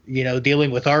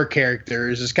 Dealing with our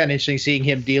characters. It's kind of interesting seeing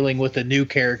him dealing with a new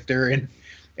character, and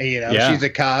she's a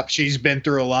cop. She's been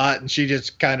through a lot, and she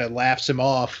just kind of laughs him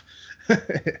off.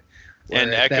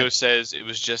 And Echo says it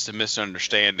was just a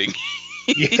misunderstanding.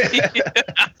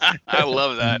 I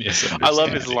love that. I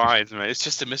love his lines, man. It's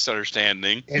just a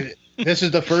misunderstanding. And this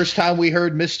is the first time we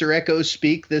heard Mr. Echo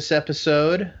speak this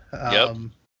episode. Yep.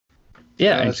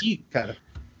 And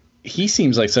he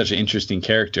seems like such an interesting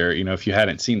character. If you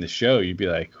hadn't seen the show, you'd be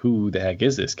like, who the heck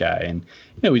is this guy? And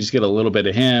we just get a little bit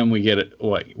of him. We get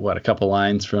a couple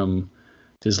lines from.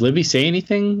 Does Libby say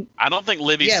anything? I don't think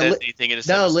Libby says anything in this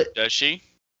episode, does she?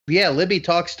 Yeah, Libby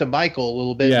talks to Michael a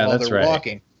little bit while they're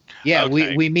walking. Yeah,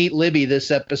 okay. we meet Libby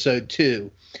this episode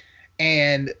too.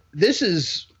 And this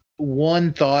is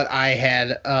one thought I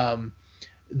had.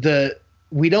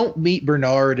 We don't meet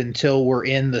Bernard until we're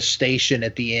in the station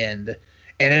at the end.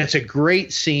 And it's a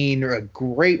great scene, or a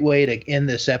great way to end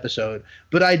this episode.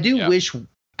 But I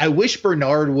wish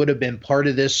Bernard would have been part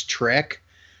of this trek,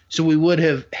 so we would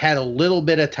have had a little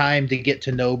bit of time to get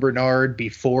to know Bernard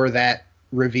before that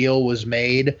reveal was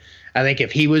made. I think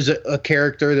if he was a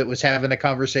character that was having a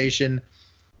conversation,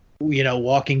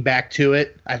 walking back to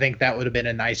it, I think that would have been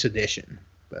a nice addition.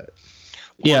 But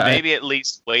maybe at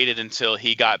least waited until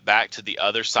he got back to the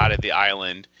other side of the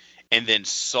island and then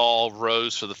saw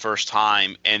Rose for the first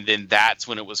time, and then that's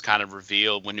when it was kind of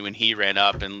revealed, when he ran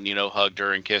up and hugged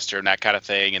her and kissed her and that kind of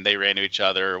thing, and they ran to each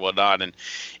other or whatnot, and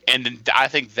then I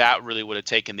think that really would have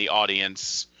taken the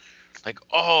audience like,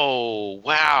 oh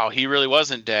wow, he really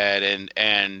wasn't dead,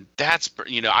 and that's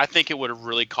I think it would have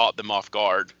really caught them off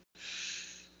guard,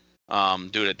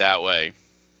 doing it that way.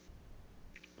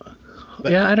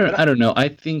 Yeah, I don't know. I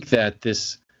think that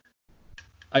this,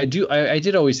 I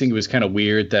did always think it was kind of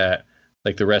weird that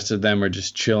like the rest of them are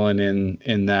just chilling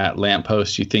in that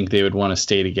lamppost. You think they would want to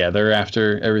stay together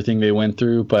after everything they went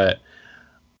through, but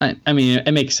I mean,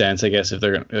 it makes sense, I guess, if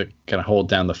they're going to kind of hold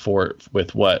down the fort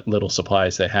with what little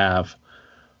supplies they have.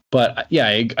 But yeah,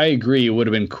 I agree. It would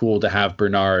have been cool to have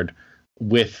Bernard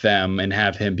with them and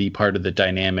have him be part of the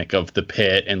dynamic of the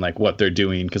pit and like what they're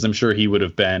doing, because I'm sure he would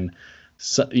have been,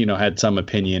 had some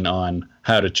opinion on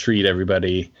how to treat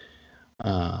everybody,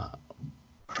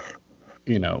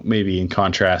 maybe in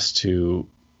contrast to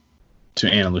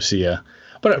Ana Lucia.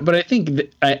 But I think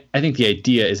I think the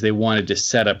idea is they wanted to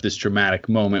set up this dramatic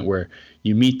moment where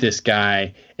you meet this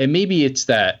guy, and maybe it's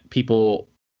that people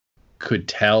could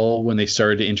tell when they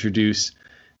started to introduce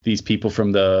these people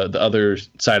from the other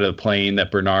side of the plane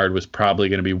that Bernard was probably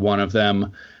going to be one of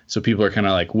them. So people are kind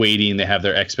of like waiting. They have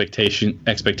their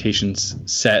expectations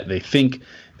set. They think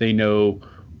they know,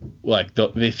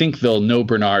 they think they'll know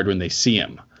Bernard when they see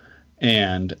him,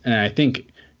 and I think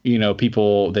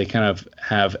people, they kind of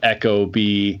have Echo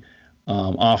be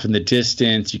off in the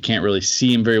distance. You can't really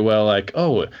see him very well. Like,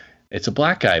 oh, it's a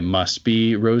black guy, must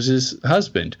be Rose's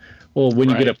husband. Well, when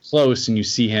you get up close and you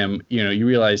see him, you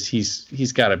realize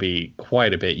he's got to be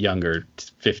quite a bit younger,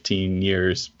 15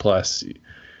 years plus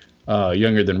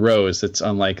younger than Rose. It's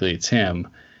unlikely it's him.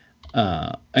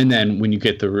 And then when you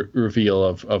get the reveal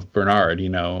of Bernard,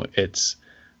 it's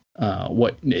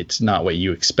it's not what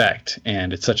you expect,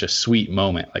 and it's such a sweet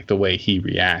moment, like the way he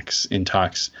reacts and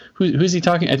talks. Who's he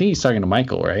talking? I think he's talking to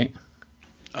Michael, right?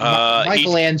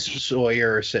 Michael and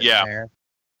Sawyer are sitting there.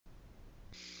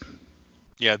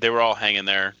 Yeah, they were all hanging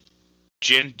there.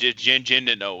 Jen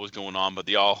didn't know what was going on,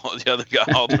 but all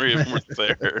three of them were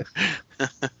there.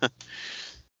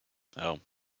 Oh,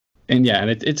 and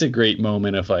it's a great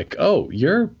moment of like, oh,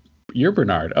 you're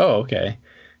Bernard. Oh, okay,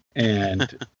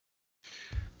 and.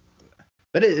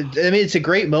 But it's a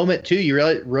great moment too. You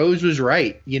realize Rose was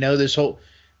right. This whole,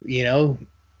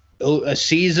 a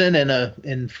season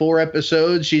and 4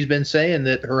 episodes, she's been saying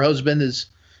that her husband is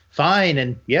fine,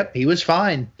 and yep, he was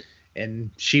fine.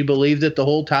 And she believed it the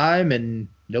whole time, and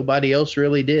nobody else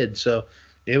really did. So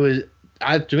it was,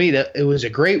 to me, that it was a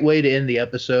great way to end the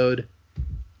episode.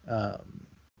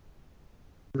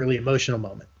 Really emotional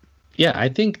moment. Yeah, I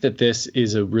think that this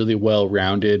is a really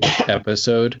well-rounded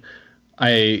episode.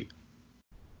 I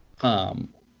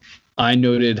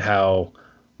noted how,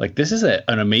 like, this is an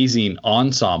amazing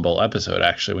ensemble episode,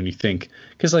 actually, when you think,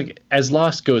 because like as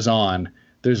Lost goes on,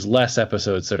 there's less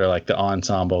episodes that are like the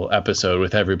ensemble episode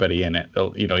with everybody in it.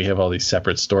 You have all these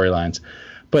separate storylines,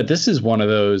 but this is one of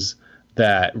those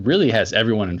that really has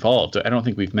everyone involved. I don't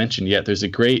think we've mentioned yet. There's a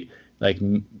great,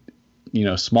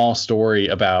 small story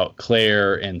about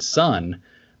Claire and Sun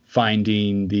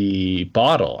finding the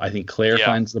bottle. I think Claire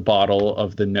finds the bottle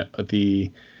of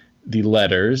the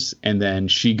letters, and then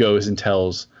she goes and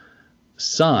tells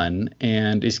Sun.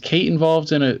 And is Kate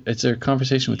involved in is there a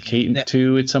conversation with Kate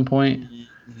too at some point?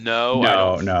 No,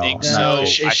 I don't think so.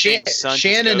 I think Sun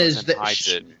Shannon is hides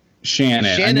it.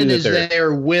 Shannon is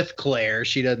there with Claire.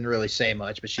 She doesn't really say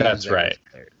much, but that's right.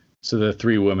 So the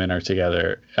 3 women are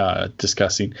together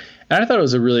discussing. And I thought it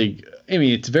was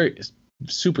it's a very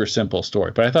super simple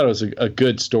story, but I thought it was a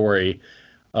good story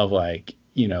of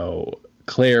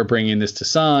Claire bringing this to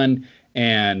Sun,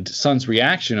 and Sun's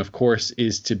reaction, of course,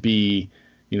 is to be,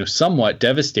 somewhat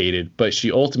devastated, but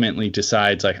she ultimately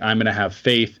decides, like, I'm going to have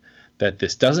faith that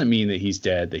this doesn't mean that he's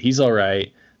dead, that he's all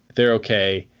right, that they're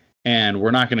okay, and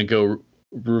we're not going to go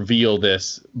reveal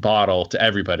this bottle to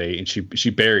everybody. And she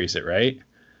buries it, right?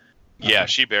 Yeah,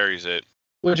 she buries it.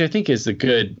 Which I think is a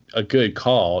good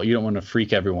call. You don't want to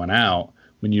freak everyone out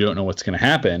when you don't know what's going to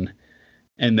happen.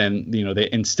 And then, they,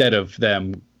 instead of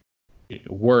them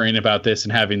worrying about this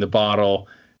and having the bottle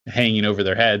hanging over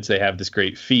their heads, they have this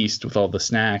great feast with all the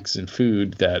snacks and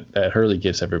food that Hurley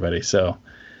gives everybody. So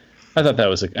I thought that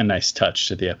was a nice touch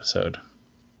to the episode.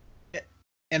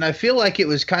 And I feel like it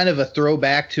was kind of a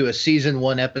throwback to a season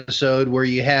 1 episode where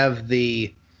you have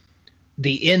the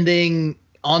ending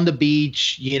on the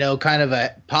beach, kind of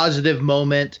a positive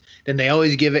moment. Then they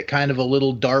always give it kind of a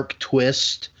little dark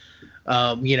twist.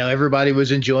 Everybody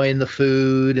was enjoying the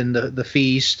food and the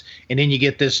feast, and then you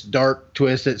get this dark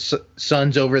twist that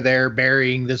Sun's over there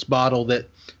burying this bottle that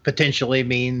potentially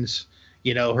means,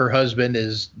 her husband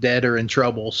is dead or in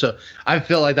trouble. So I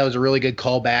feel like that was a really good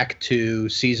callback to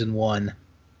season 1.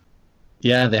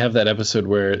 Yeah, they have that episode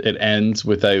where it ends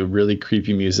with a really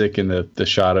creepy music and the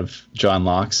shot of John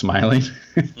Locke smiling.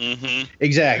 Mm-hmm.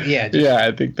 Exactly. Yeah. Yeah,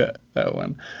 I think that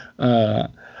one. I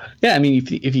mean,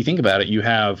 if you think about it, you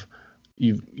have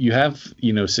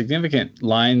significant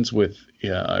lines with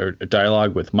or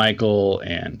dialogue with Michael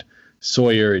and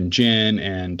Sawyer and Jin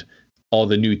and all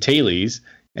the new tailies,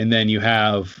 and then you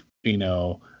have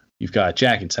you've got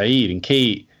Jack and Saeed and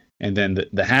Kate, and then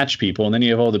the Hatch people, and then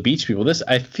you have all the beach people.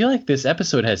 I feel like this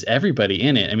episode has everybody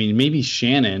in it. I mean, maybe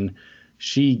Shannon,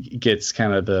 she gets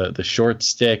kind of the short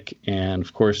stick, and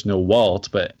of course no Walt,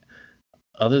 but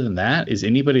other than that, is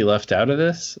anybody left out of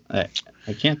this? I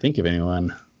can't think of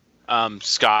anyone.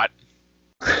 Scott.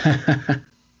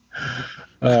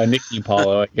 Nikki and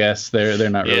Paulo, I guess they're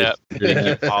not really. Yeah, Nikki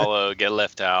and Paulo get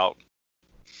left out.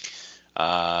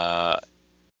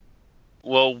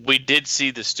 Well, we did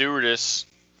see the stewardess,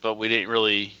 but we didn't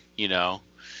really, we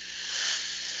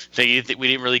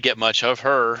didn't really get much of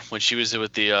her when she was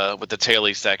with the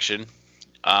Taily section.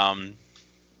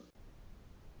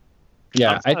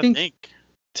 Yeah, I think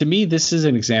to me this is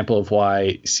an example of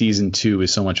why season 2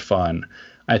 is so much fun.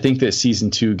 I think that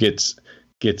season 2 gets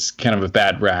kind of a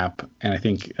bad rap, and I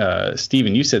think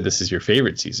Steven, you said this is your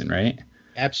favorite season, right?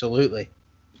 Absolutely.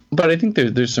 But I think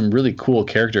there's some really cool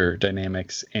character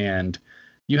dynamics, and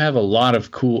you have a lot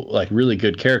of cool, like really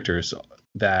good characters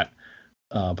that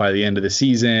by the end of the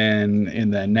season,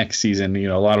 in the next season,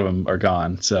 a lot of them are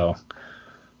gone. So.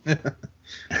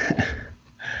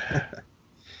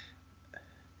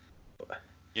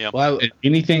 Yeah. Well,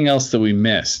 anything else that we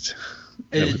missed?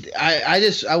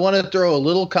 I want to throw a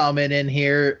little comment in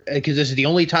here because this is the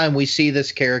only time we see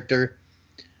this character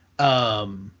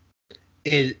of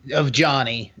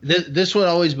Johnny. This one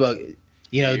always bugged.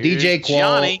 DJ Qualls.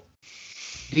 Johnny.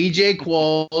 DJ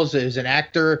Qualls is an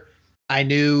actor I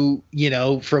knew,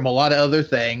 from a lot of other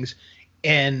things.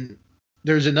 And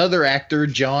there's another actor,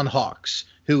 John Hawkes,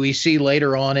 who we see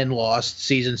later on in Lost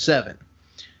season 7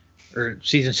 or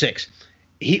season 6.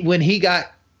 When he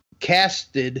got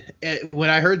casted, when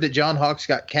I heard that John Hawkes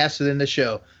got casted in the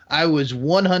show, I was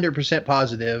 100%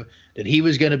 positive that he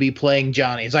was going to be playing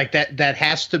Johnny. It's like that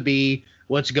has to be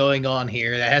what's going on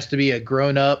here. That has to be a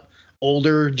grown-up,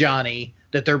 older Johnny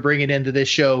that they're bringing into this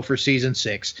show for season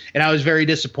 6. And I was very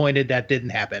disappointed that didn't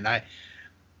happen.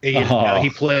 He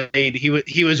played.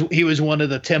 He was one of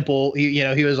the temple.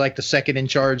 He was like the second in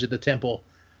charge of the temple.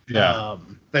 Yeah.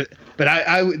 But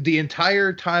I the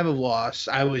entire time of Lost,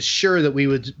 I was sure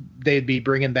that they'd be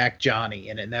bringing back Johnny,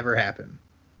 and it never happened.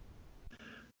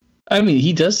 I mean,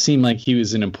 he does seem like he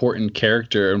was an important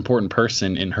character, important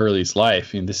person in Hurley's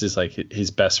life. And this is like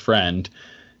his best friend.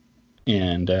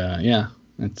 And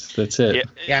that's it.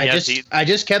 I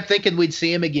just kept thinking we'd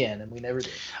see him again, and we never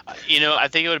did. I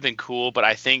think it would have been cool, but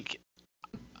I think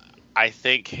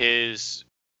it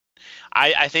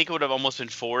would have almost been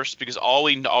forced because all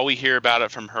we hear about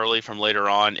it from Hurley from later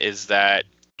on is that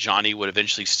Johnny would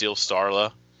eventually steal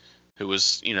Starla, who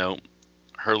was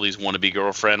Hurley's wannabe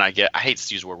girlfriend. I hate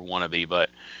to use the word wannabe, but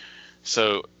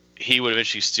so he would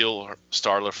eventually steal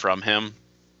Starla from him,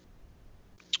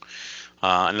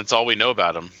 and that's all we know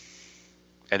about him.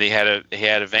 And he had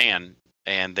a van,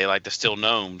 and they like to steal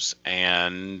gnomes,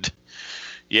 and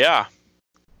yeah,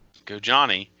 go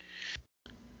Johnny.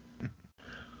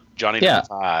 Johnny number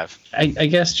 5. I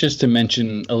guess just to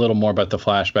mention a little more about the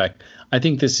flashback, I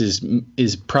think this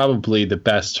is probably the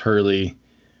best Hurley.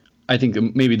 I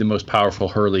think maybe the most powerful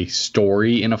Hurley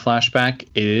story in a flashback.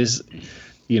 It is,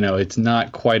 it's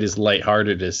not quite as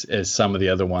lighthearted as some of the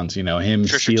other ones. Him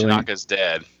Trisha stealing. Tanaka's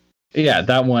dead. Yeah,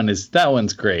 that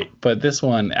one's great. But this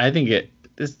one, I think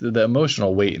the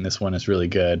emotional weight in this one is really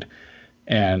good.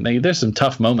 And there's some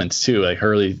tough moments too, like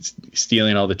Hurley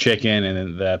stealing all the chicken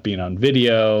and that being on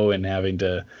video and having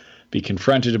to be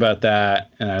confronted about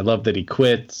that. And I love that he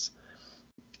quits.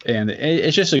 And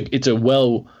it's just it's a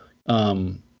well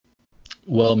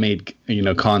made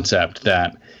concept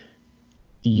that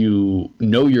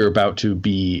you're about to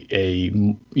be a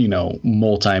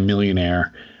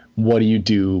multi-millionaire. What do you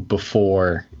do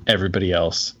before everybody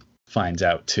else finds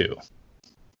out too?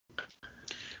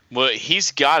 Well,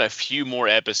 he's got a few more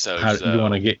episodes. How do you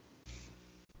want to get?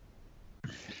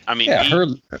 I mean, yeah,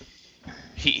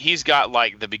 he's got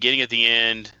like the beginning at the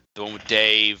end, the one with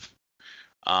Dave.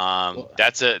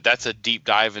 That's a deep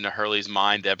dive into Hurley's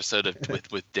mind. The episode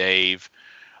with Dave.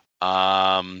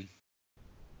 Everybody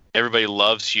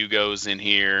loves Hugo's in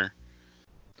here.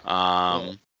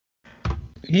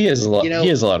 He has a lot. He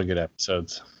has a lot of good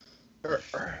episodes.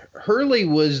 Hurley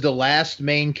was the last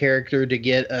main character to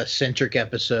get a centric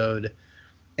episode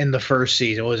in the first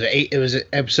season. It was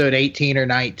episode 18 or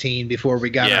 19 before we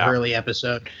got a Hurley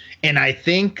episode. And I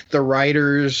think the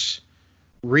writers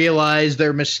realized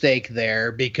their mistake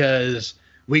there because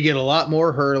we get a lot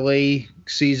more Hurley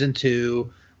season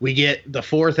 2. We get the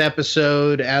 4th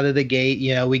episode out of the gate.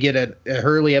 We get a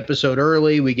Hurley episode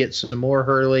early. We get some more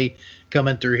Hurley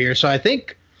coming through here. So I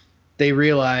think they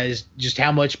realized just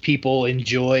how much people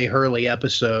enjoy Hurley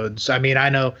episodes. I mean, I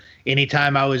know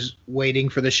anytime I was waiting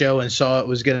for the show and saw it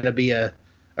was going to be a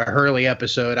Hurley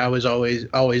episode, I was always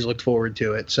looked forward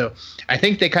to it. So I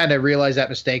think they kind of realized that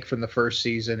mistake from the first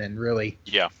season and really.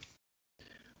 Yeah,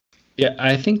 Yeah,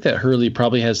 I think that Hurley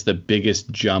probably has the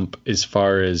biggest jump as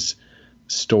far as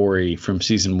story from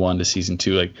season 1 to season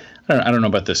 2. Like, I don't know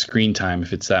about the screen time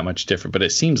if it's that much different, but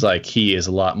it seems like he is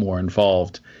a lot more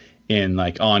involved in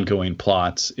like ongoing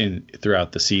plots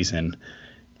throughout the season.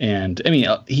 And I mean,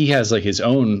 he has like his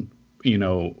own,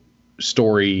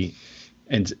 story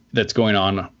and that's going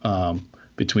on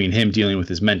between him dealing with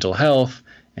his mental health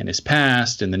and his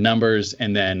past and the numbers,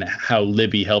 and then how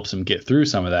Libby helps him get through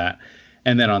some of that.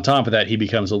 And then on top of that, he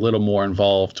becomes a little more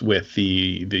involved with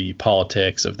the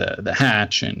politics of the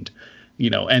hatch, and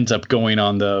ends up going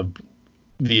on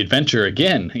the adventure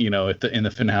again, in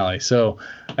the finale. So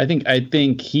I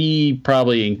think he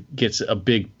probably gets a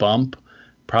big bump,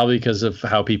 probably because of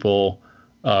how people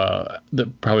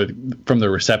probably from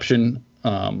the reception,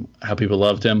 how people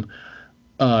loved him.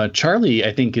 Charlie,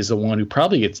 I think, is the one who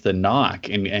probably gets the knock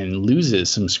and loses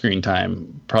some screen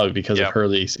time, probably because of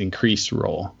Hurley's increased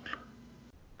role.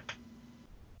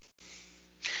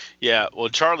 Yeah, well,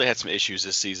 Charlie had some issues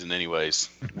this season anyways.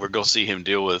 We're going to see him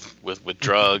deal with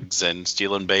drugs and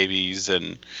stealing babies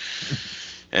and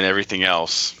everything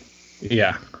else.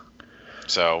 Yeah.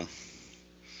 So,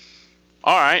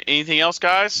 all right. Anything else,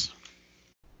 guys?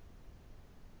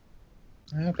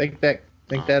 I think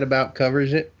that about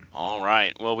covers it. All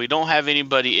right. Well, we don't have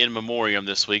anybody in memoriam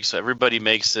this week, so everybody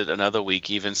makes it another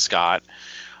week, even Scott.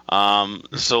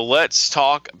 So let's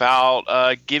talk about,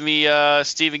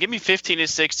 Steven, give me 15 to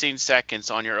 16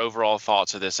 seconds on your overall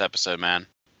thoughts of this episode, man.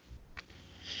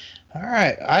 All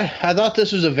right. I thought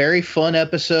this was a very fun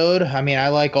episode. I mean, I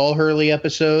like all Hurley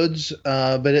episodes,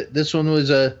 but this one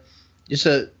was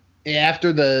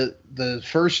after the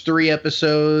first 3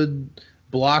 episode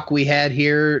block we had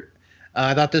here,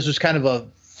 I thought this was kind of a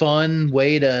fun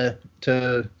way to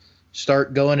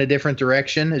start going a different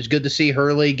direction. It's good to see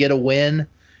Hurley get a win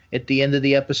at the end of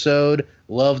the episode.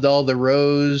 Loved all the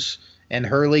Rose and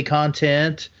Hurley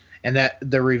content, and that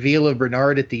the reveal of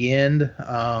Bernard at the end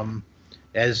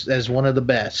as one of the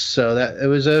best. So that it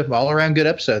was a all around good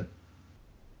episode.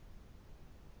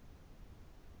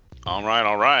 All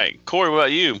right. Corey, what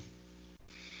about you?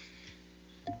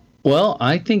 Well,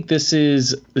 I think this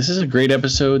is a great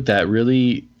episode that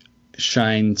really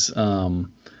shines,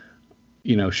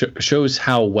 shows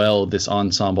how well this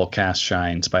ensemble cast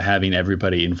shines by having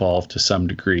everybody involved to some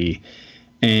degree.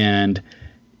 And,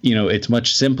 it's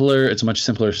much simpler. It's a much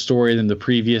simpler story than the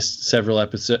previous several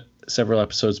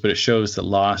episodes, but it shows that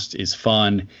Lost is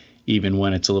fun, even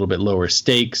when it's a little bit lower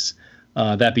stakes.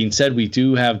 That being said, we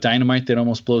do have dynamite that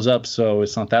almost blows up, so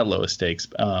it's not that low of stakes.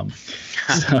 I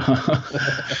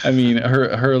mean,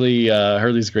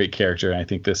 Hurley's a great character, and I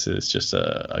think this is just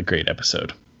a great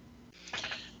episode.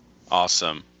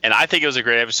 Awesome. And I think it was a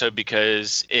great episode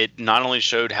because it not only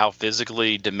showed how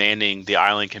physically demanding the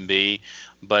island can be,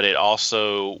 but it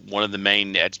also one of the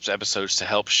main episodes to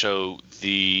help show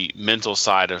the mental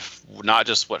side of not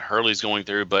just what Hurley's going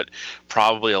through, but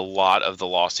probably a lot of the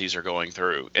Losties are going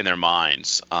through in their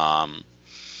minds, and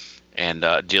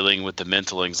dealing with the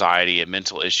mental anxiety and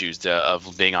mental issues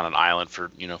of being on an island for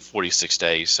 46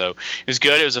 days. So it was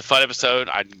good. It was a fun episode.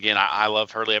 I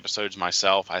love Hurley episodes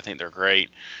myself. I think they're great.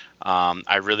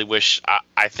 I really wish.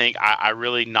 I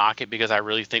really knock it because I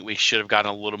really think we should have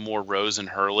gotten a little more Rose and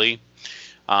Hurley.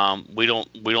 We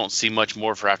don't see much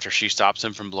more for after she stops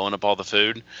him from blowing up all the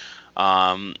food.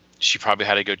 She probably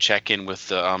had to go check in with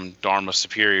the Dharma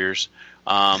superiors.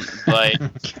 But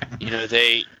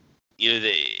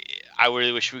I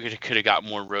really wish we could have got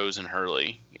more Rose and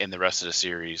Hurley in the rest of the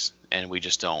series, and we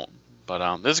just don't.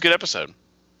 But this is a good episode.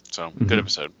 So good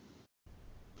episode.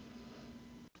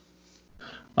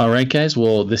 All right, guys.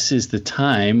 Well, this is the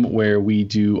time where we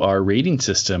do our rating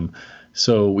system.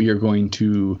 So we are going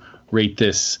to rate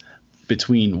this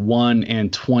between 1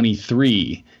 and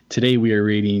 23. Today we are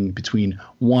rating between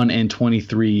 1 and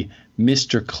 23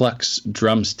 Mr. Cluck's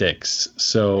drumsticks.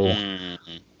 So,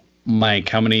 Mike,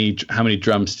 how many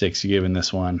drumsticks you giving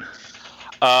this one?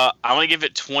 I'm going to give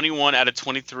it 21 out of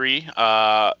 23.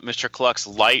 Mr. Cluck's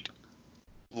light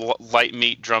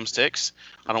meat drumsticks.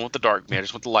 I don't want the dark meat. I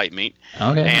just want the light meat.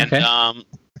 Okay.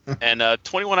 And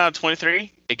 21 out of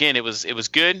 23. Again, it was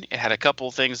good. It had a couple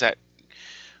of things that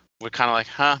were kind of like,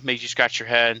 made you scratch your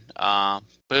head.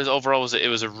 But overall, it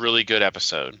was a really good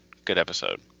episode. Good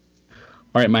episode.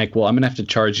 All right, Mike. Well, I'm gonna have to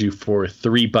charge you for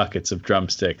 3 buckets of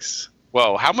drumsticks.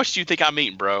 Whoa! How much do you think I'm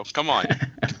eating, bro? Come on.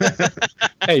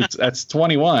 Hey, that's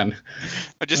 21.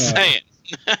 I'm just saying.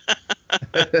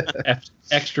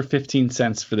 Extra 15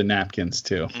 cents for the napkins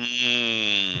too.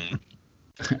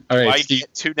 All right, I Steve.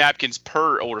 get 2 napkins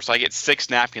per order, so I get 6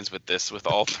 napkins with this, with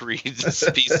all 3 pieces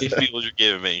of meals you're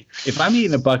giving me. If I'm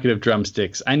eating a bucket of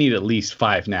drumsticks, I need at least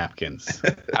 5 napkins.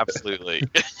 Absolutely.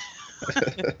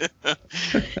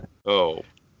 Oh.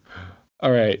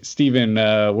 All right, Steven,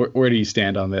 where do you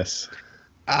stand on this?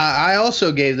 I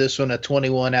also gave this one a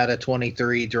 21 out of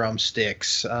 23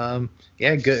 drumsticks.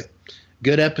 Yeah,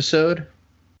 good episode.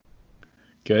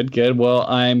 Good. Well,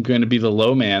 I'm going to be the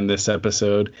low man this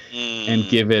episode and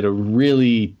give it a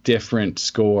really different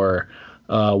score.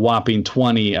 Whopping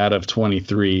 20 out of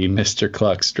 23 Mr.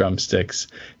 Cluck's drumsticks.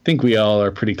 I think we all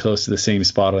are pretty close to the same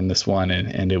spot on this one,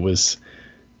 and it was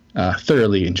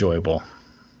thoroughly enjoyable.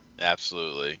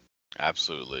 Absolutely.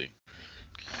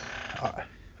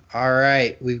 All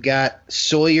right, we've got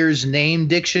Sawyer's Name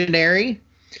Dictionary.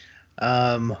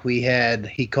 He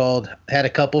had a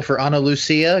couple for Ana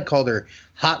Lucia, called her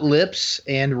Hot Lips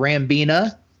and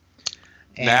Rambina.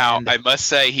 And now, I must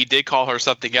say, he did call her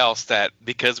something else that,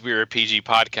 because we're a PG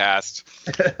podcast,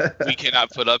 we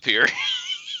cannot put up here.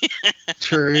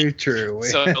 True.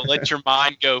 So let your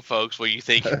mind go, folks. What you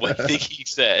think he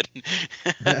said?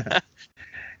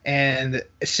 And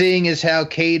seeing as how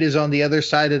Kate is on the other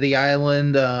side of the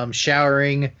island,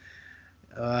 showering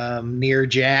near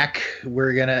Jack,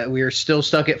 we're still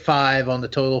stuck at 5 on the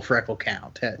total freckle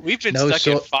count. We've been stuck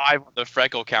at 5 on the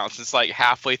freckle count since like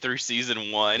halfway through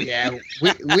season 1. Yeah,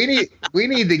 we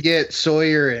need to get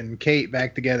Sawyer and Kate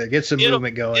back together. Get some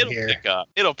movement going here.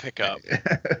 It'll pick up.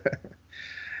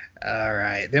 All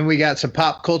right, then we got some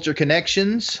pop culture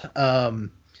connections.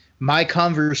 My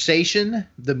Conversation,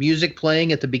 the music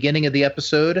playing at the beginning of the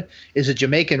episode, is a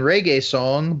Jamaican reggae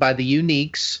song by the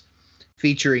Uniques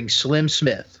featuring Slim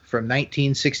Smith from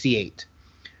 1968.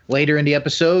 Later in the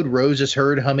episode, Rose is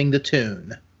heard humming the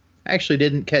tune. I actually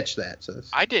didn't catch that. So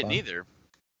I didn't either.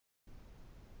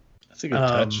 That's a good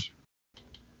touch.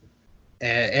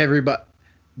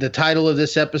 The title of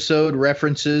this episode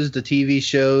references the TV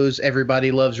shows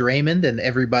Everybody Loves Raymond and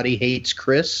Everybody Hates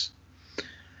Chris.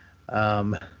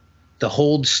 The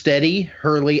Hold Steady,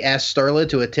 Hurley asked Starla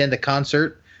to attend a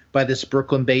concert by this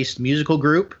Brooklyn-based musical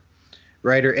group.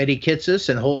 Writer Eddie Kitsis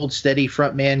and Hold Steady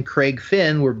frontman Craig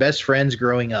Finn were best friends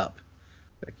growing up.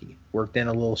 He worked in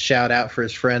a little shout-out for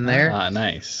his friend there. Ah,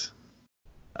 nice.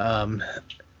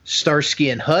 Starsky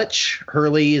and Hutch,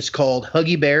 Hurley is called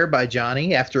Huggy Bear by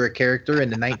Johnny after a character in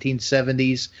the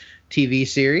 1970s TV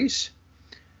series.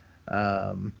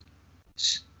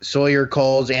 Sawyer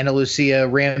calls Ana Lucia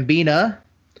Rambina,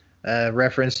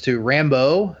 reference to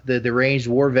Rambo, the deranged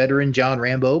war veteran John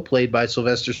Rambo, played by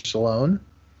Sylvester Stallone.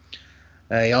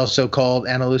 He also called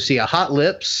Ana Lucia Hot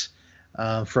Lips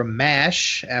from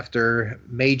MASH after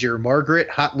Major Margaret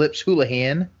Hot Lips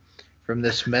Houlihan from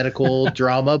this medical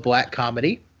drama black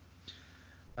comedy.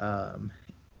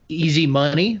 Easy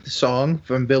Money, the song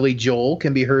from Billy Joel,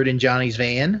 can be heard in Johnny's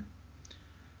van.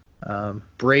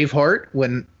 Braveheart,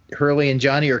 when Hurley and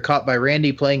Johnny are caught by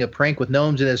Randy playing a prank with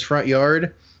gnomes in his front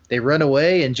yard, they run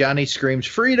away and Johnny screams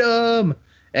 "Freedom!"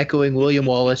 echoing William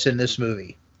Wallace in this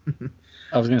movie.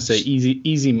 I was going to say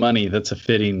Easy Money. That's a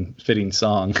fitting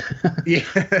song. Yeah.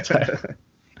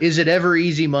 Is it ever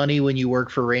easy money when you work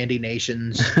for Randy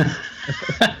Nations?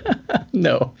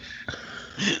 No.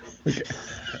 Okay.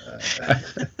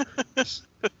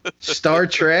 Star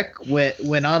Trek,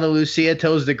 when Ana Lucia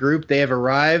tells the group they have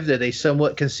arrived at a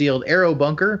somewhat concealed aero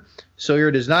bunker, Sawyer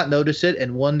does not notice it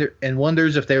and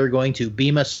wonders if they were going to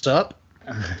beam us up.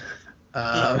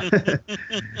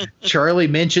 Charlie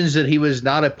mentions that he was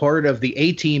not a part of the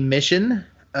A-Team mission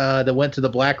that went to the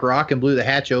Black Rock and blew the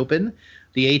hatch open.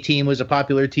 The A-Team was a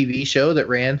popular TV show that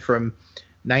ran from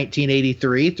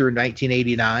 1983 through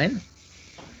 1989.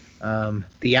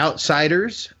 The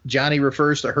Outsiders, Johnny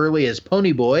refers to Hurley as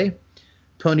Pony Boy.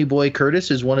 Pony Boy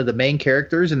Curtis is one of the main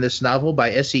characters in this novel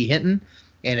by S.E. Hinton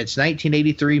and its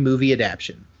 1983 movie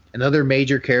adaptation. Another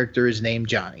major character is named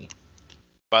Johnny.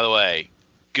 By the way,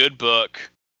 good book,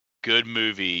 good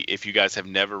movie. If you guys have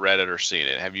never read it or seen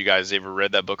it, have you guys ever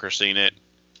read that book or seen it?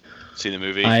 Seen the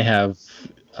movie? I have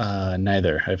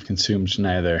neither. I've consumed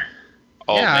neither.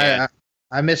 Oh, yeah, man.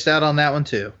 I missed out on that one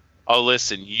too. Oh,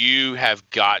 listen, you have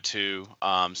got to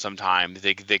sometime.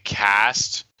 The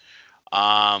cast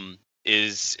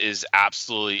is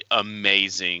absolutely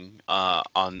amazing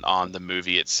on the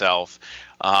movie itself.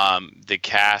 The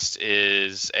cast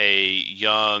is a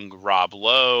young Rob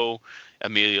Lowe,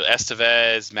 Emilio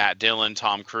Estevez, Matt Dillon,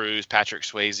 Tom Cruise, Patrick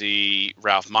Swayze,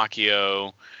 Ralph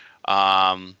Macchio.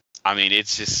 I mean,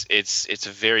 it's a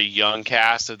very young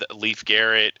cast of Leif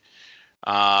Garrett.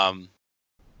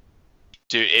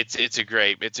 Dude, it's a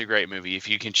great movie. If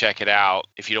you can check it out,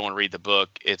 if you don't want to read the book,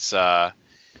 it's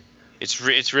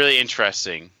It's really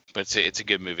interesting, but it's a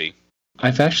good movie.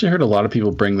 I've actually heard a lot of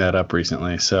people bring that up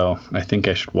recently, so I think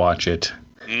I should watch it.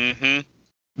 All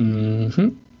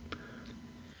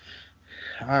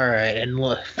right,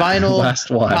 and final last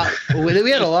one.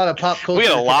 We had a lot of pop culture. We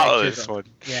had a lot of this one.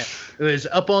 Yeah, it was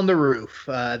Up on the Roof.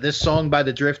 This song by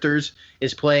the Drifters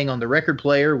is playing on the record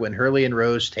player when Hurley and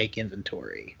Rose take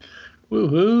inventory.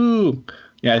 Woohoo!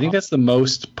 Yeah, I think that's the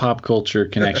most pop culture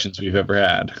connections we've ever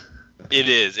had. It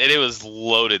is, and it was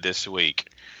loaded this week.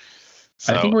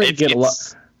 So I think we're gonna get a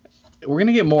lot. We're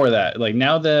gonna get more of that. Like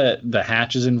now that the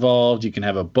Hatch is involved, you can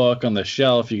have a book on the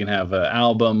shelf. You can have an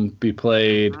album be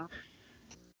played.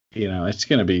 You know, there's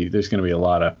gonna be a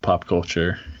lot of pop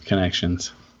culture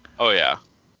connections. Oh yeah.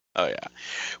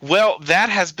 Well, that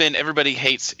has been Everybody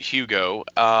Hates Hugo.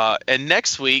 And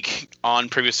next week on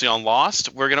Previously on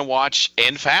Lost, we're gonna watch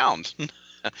And Found.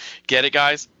 Get it,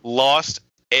 guys? Lost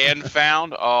and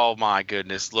Found. Oh my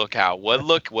goodness! Look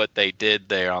what they did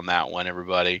there on that one,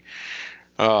 everybody.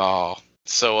 Oh,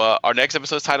 so our next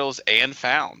episode's title is And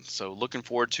Found. So looking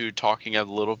forward to talking a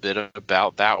little bit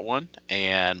about that one.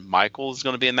 And Michael is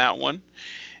going to be in that one,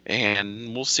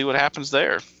 and we'll see what happens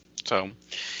there. So,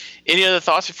 any other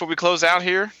thoughts before we close out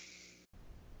here?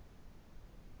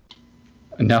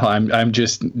 No, I'm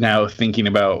just now thinking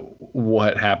about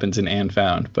what happens in And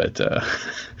Found, but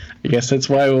I guess that's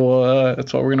why we're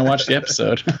gonna watch the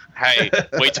episode. Hey,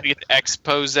 wait till we get the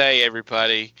expose,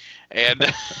 everybody,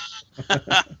 and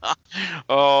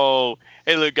oh,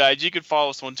 hey, look, guys, you can follow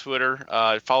us on Twitter.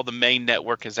 Follow the main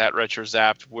network is at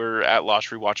RetroZapped. We're at Lost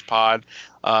Rewatch Pod.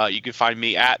 You can find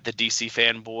me at the DC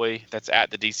Fanboy. That's at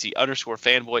the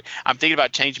DC_Fanboy. I'm thinking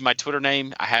about changing my Twitter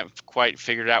name. I haven't quite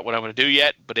figured out what I'm going to do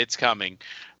yet, but it's coming.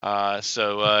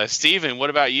 So, Steven, what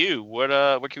about you?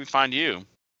 Where can we find you?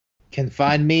 Can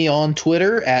find me on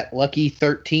Twitter at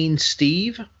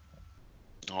Lucky13Steve.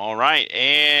 All right,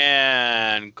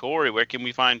 and Corey, where can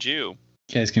we find you?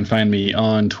 You guys can find me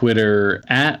on Twitter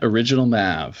at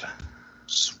OriginalMav.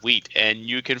 Sweet. And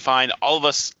you can find all of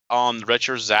us on the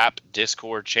Retro Zap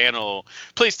Discord channel.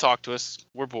 Please talk to us.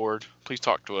 We're bored. Please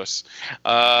talk to us.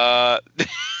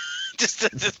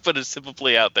 Just put a simple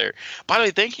plea out there. By the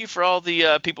way, thank you for all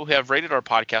the people who have rated our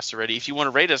podcast already. If you want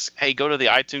to rate us, hey, go to the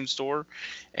iTunes store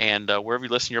and wherever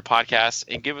you listen to your podcast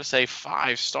and give us a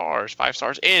 5 stars. 5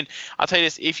 stars. And I'll tell you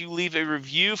this, if you leave a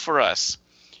review for us,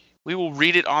 we will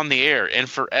read it on the air, and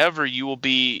forever you will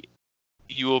be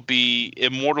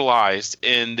immortalized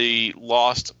in the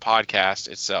Lost podcast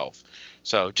itself.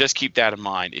 So just keep that in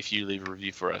mind if you leave a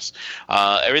review for us.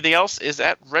 Everything else is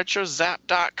at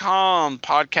retrozap.com.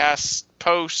 Podcasts,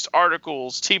 posts,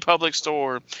 articles, TeePublic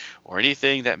Store, or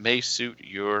anything that may suit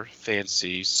your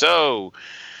fancy. So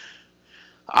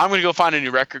I'm going to go find a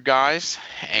new record, guys,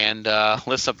 and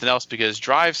list something else because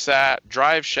Drive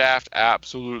Shaft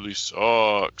absolutely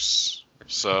sucks.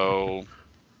 So,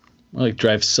 like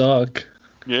Drive Suck.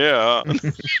 Yeah.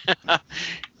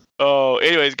 Oh,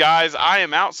 anyways, guys, I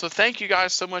am out. So thank you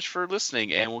guys so much for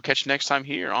listening, and we'll catch you next time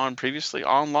here on Previously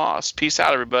on Lost. Peace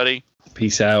out, everybody.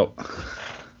 Peace out.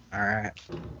 All right.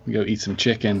 We go eat some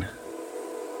chicken.